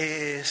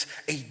is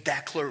a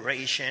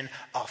declaration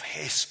of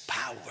his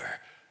power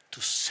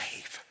to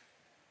save.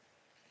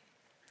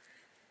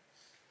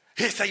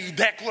 It's a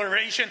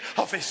declaration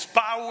of his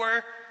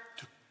power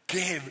to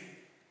give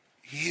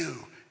you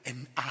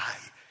and I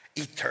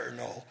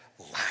eternal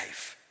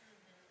life.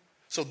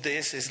 So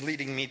this is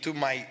leading me to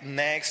my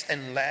next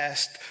and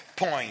last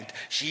point.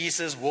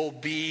 Jesus will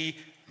be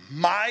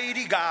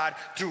mighty God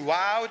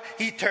throughout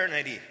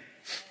eternity.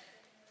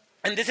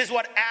 And this is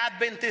what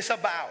Advent is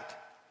about.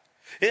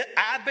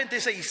 Advent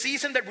is a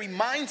season that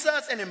reminds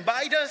us and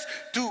invites us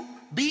to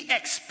be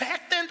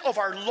expectant of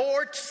our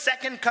Lord's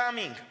second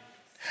coming.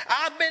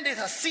 Advent is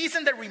a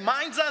season that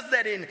reminds us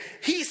that in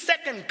his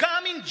second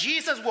coming,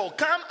 Jesus will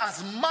come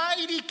as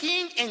mighty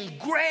King in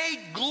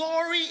great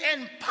glory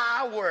and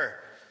power.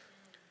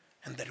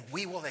 And that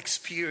we will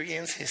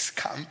experience his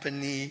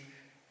company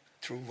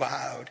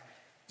throughout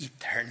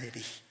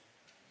eternity.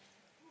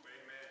 Amen.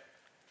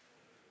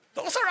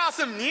 Those are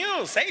awesome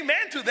news.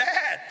 Amen to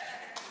that.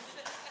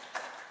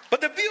 But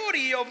the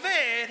beauty of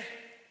it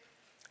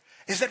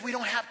is that we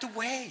don't have to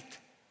wait.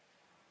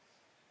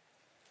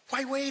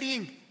 Why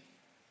waiting?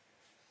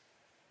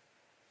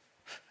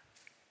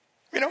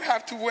 We don't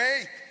have to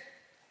wait.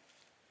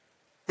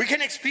 We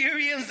can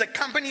experience the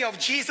company of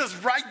Jesus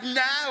right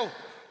now.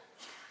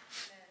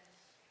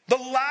 The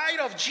light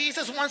of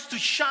Jesus wants to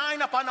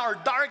shine upon our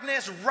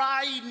darkness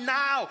right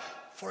now.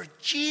 For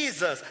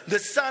Jesus, the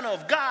Son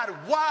of God,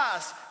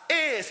 was,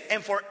 is,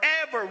 and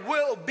forever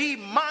will be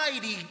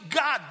mighty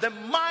God, the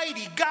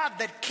mighty God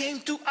that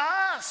came to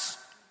us.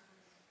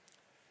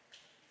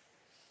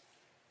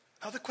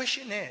 Now the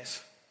question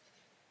is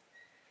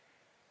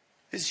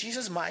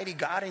Jesus mighty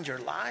God in your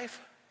life?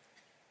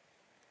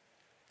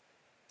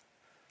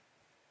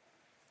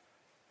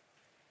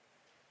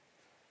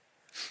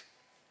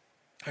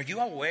 Are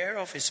you aware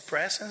of his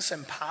presence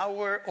and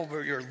power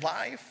over your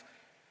life?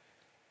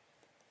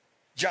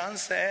 John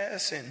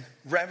says in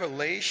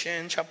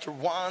Revelation chapter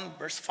 1,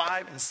 verse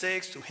 5 and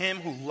 6, to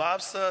him who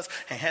loves us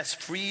and has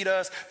freed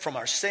us from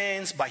our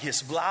sins by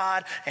his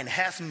blood and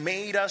has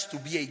made us to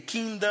be a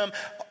kingdom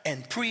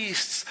and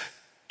priests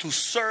to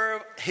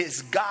serve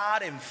his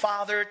God and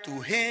Father,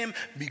 to him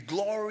be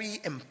glory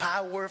and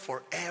power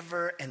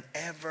forever and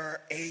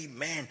ever.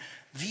 Amen.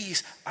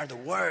 These are the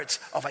words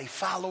of a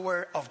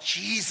follower of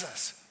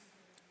Jesus.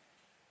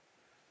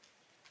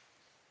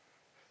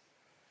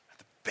 At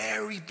the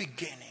very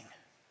beginning,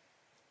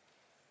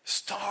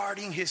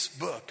 starting his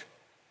book,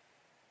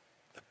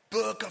 the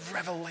book of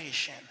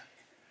Revelation,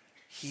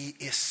 he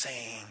is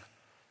saying,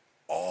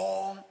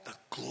 all the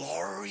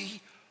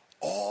glory,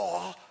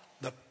 all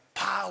the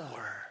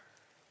power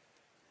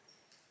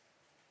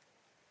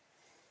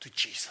to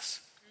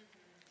Jesus.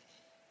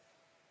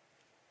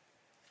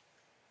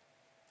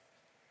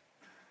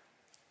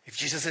 If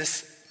Jesus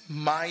is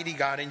mighty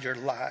God in your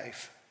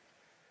life,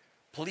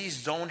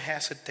 please don't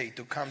hesitate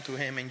to come to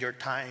him in your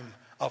time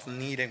of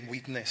need and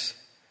weakness.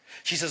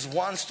 Jesus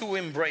wants to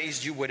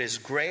embrace you with his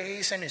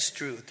grace and his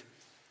truth.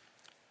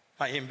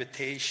 My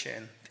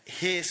invitation,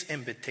 his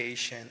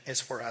invitation, is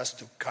for us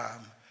to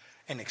come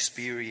and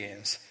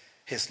experience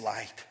his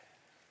light.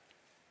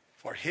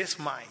 For his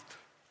might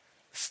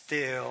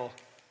still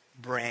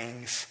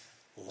brings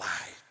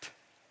light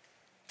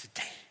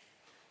today.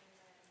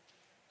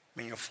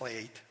 When you're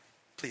afraid,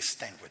 please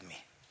stand with me.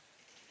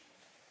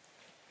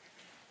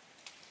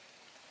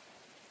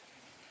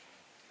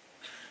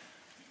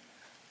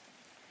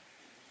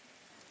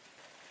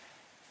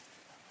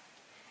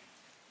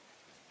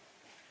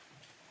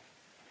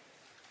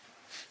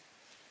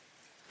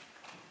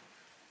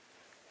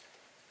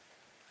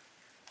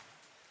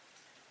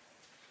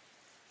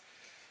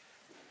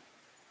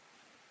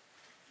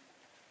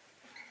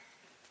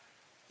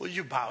 Will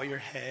you bow your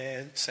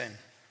heads and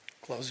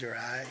close your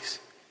eyes?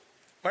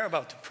 We're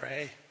about to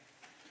pray.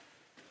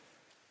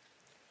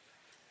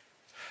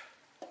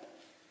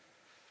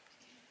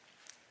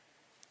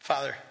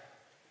 Father,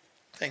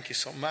 thank you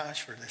so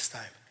much for this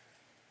time.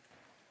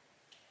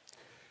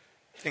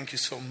 Thank you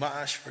so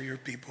much for your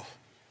people.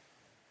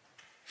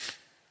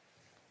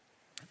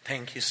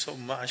 Thank you so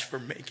much for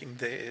making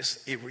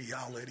this a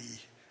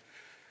reality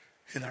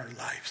in our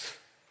lives.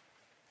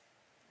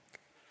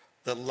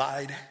 The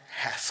light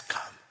has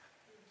come.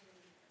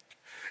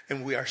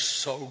 And we are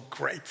so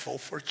grateful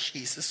for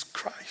Jesus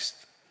Christ.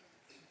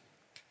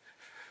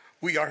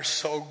 We are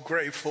so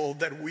grateful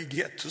that we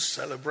get to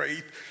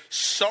celebrate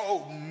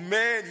so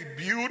many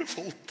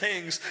beautiful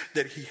things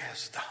that he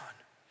has done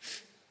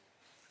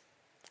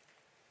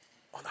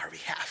on our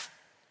behalf.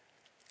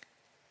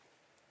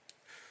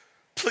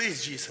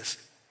 Please, Jesus,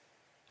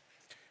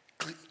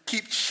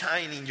 keep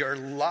shining your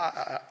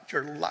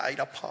light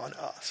upon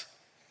us.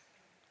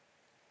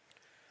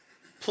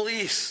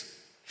 Please,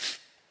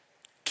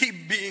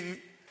 keep being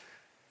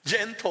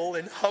gentle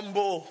and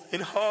humble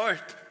in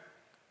heart.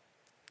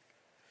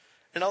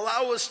 And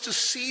allow us to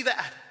see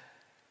that,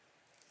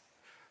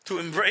 to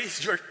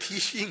embrace your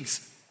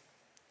teachings,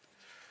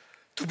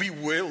 to be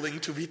willing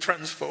to be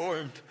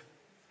transformed,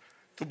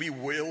 to be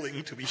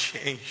willing to be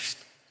changed.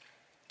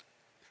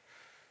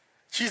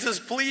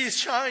 Jesus, please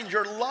shine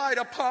your light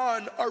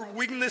upon our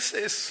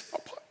weaknesses,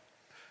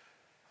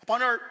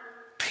 upon our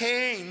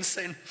pains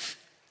and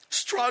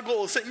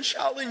struggles and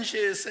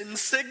challenges and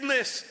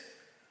sickness.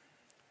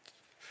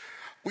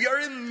 We are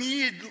in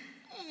need.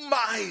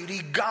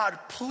 Mighty God,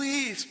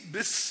 please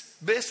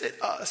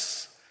visit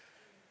us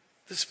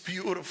this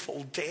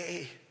beautiful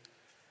day.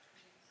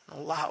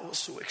 Allow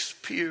us to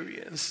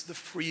experience the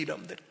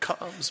freedom that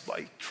comes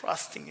by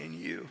trusting in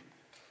you.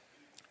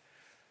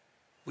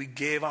 We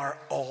give our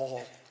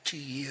all to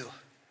you.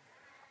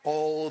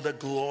 All the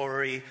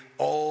glory,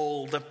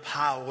 all the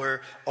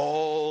power,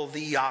 all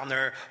the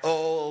honor,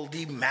 all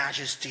the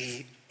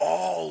majesty,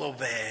 all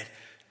of it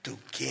to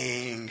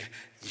King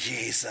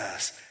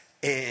Jesus.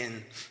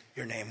 In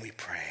your name we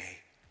pray.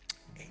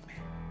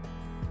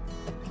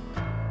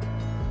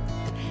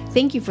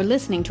 Thank you for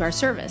listening to our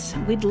service.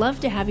 We'd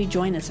love to have you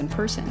join us in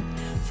person.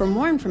 For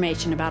more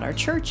information about our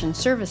church and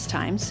service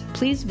times,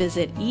 please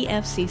visit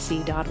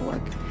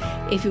efcc.org.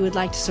 If you would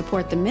like to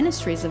support the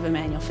ministries of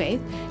Emmanuel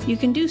Faith, you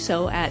can do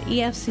so at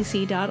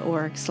efcc.org/give.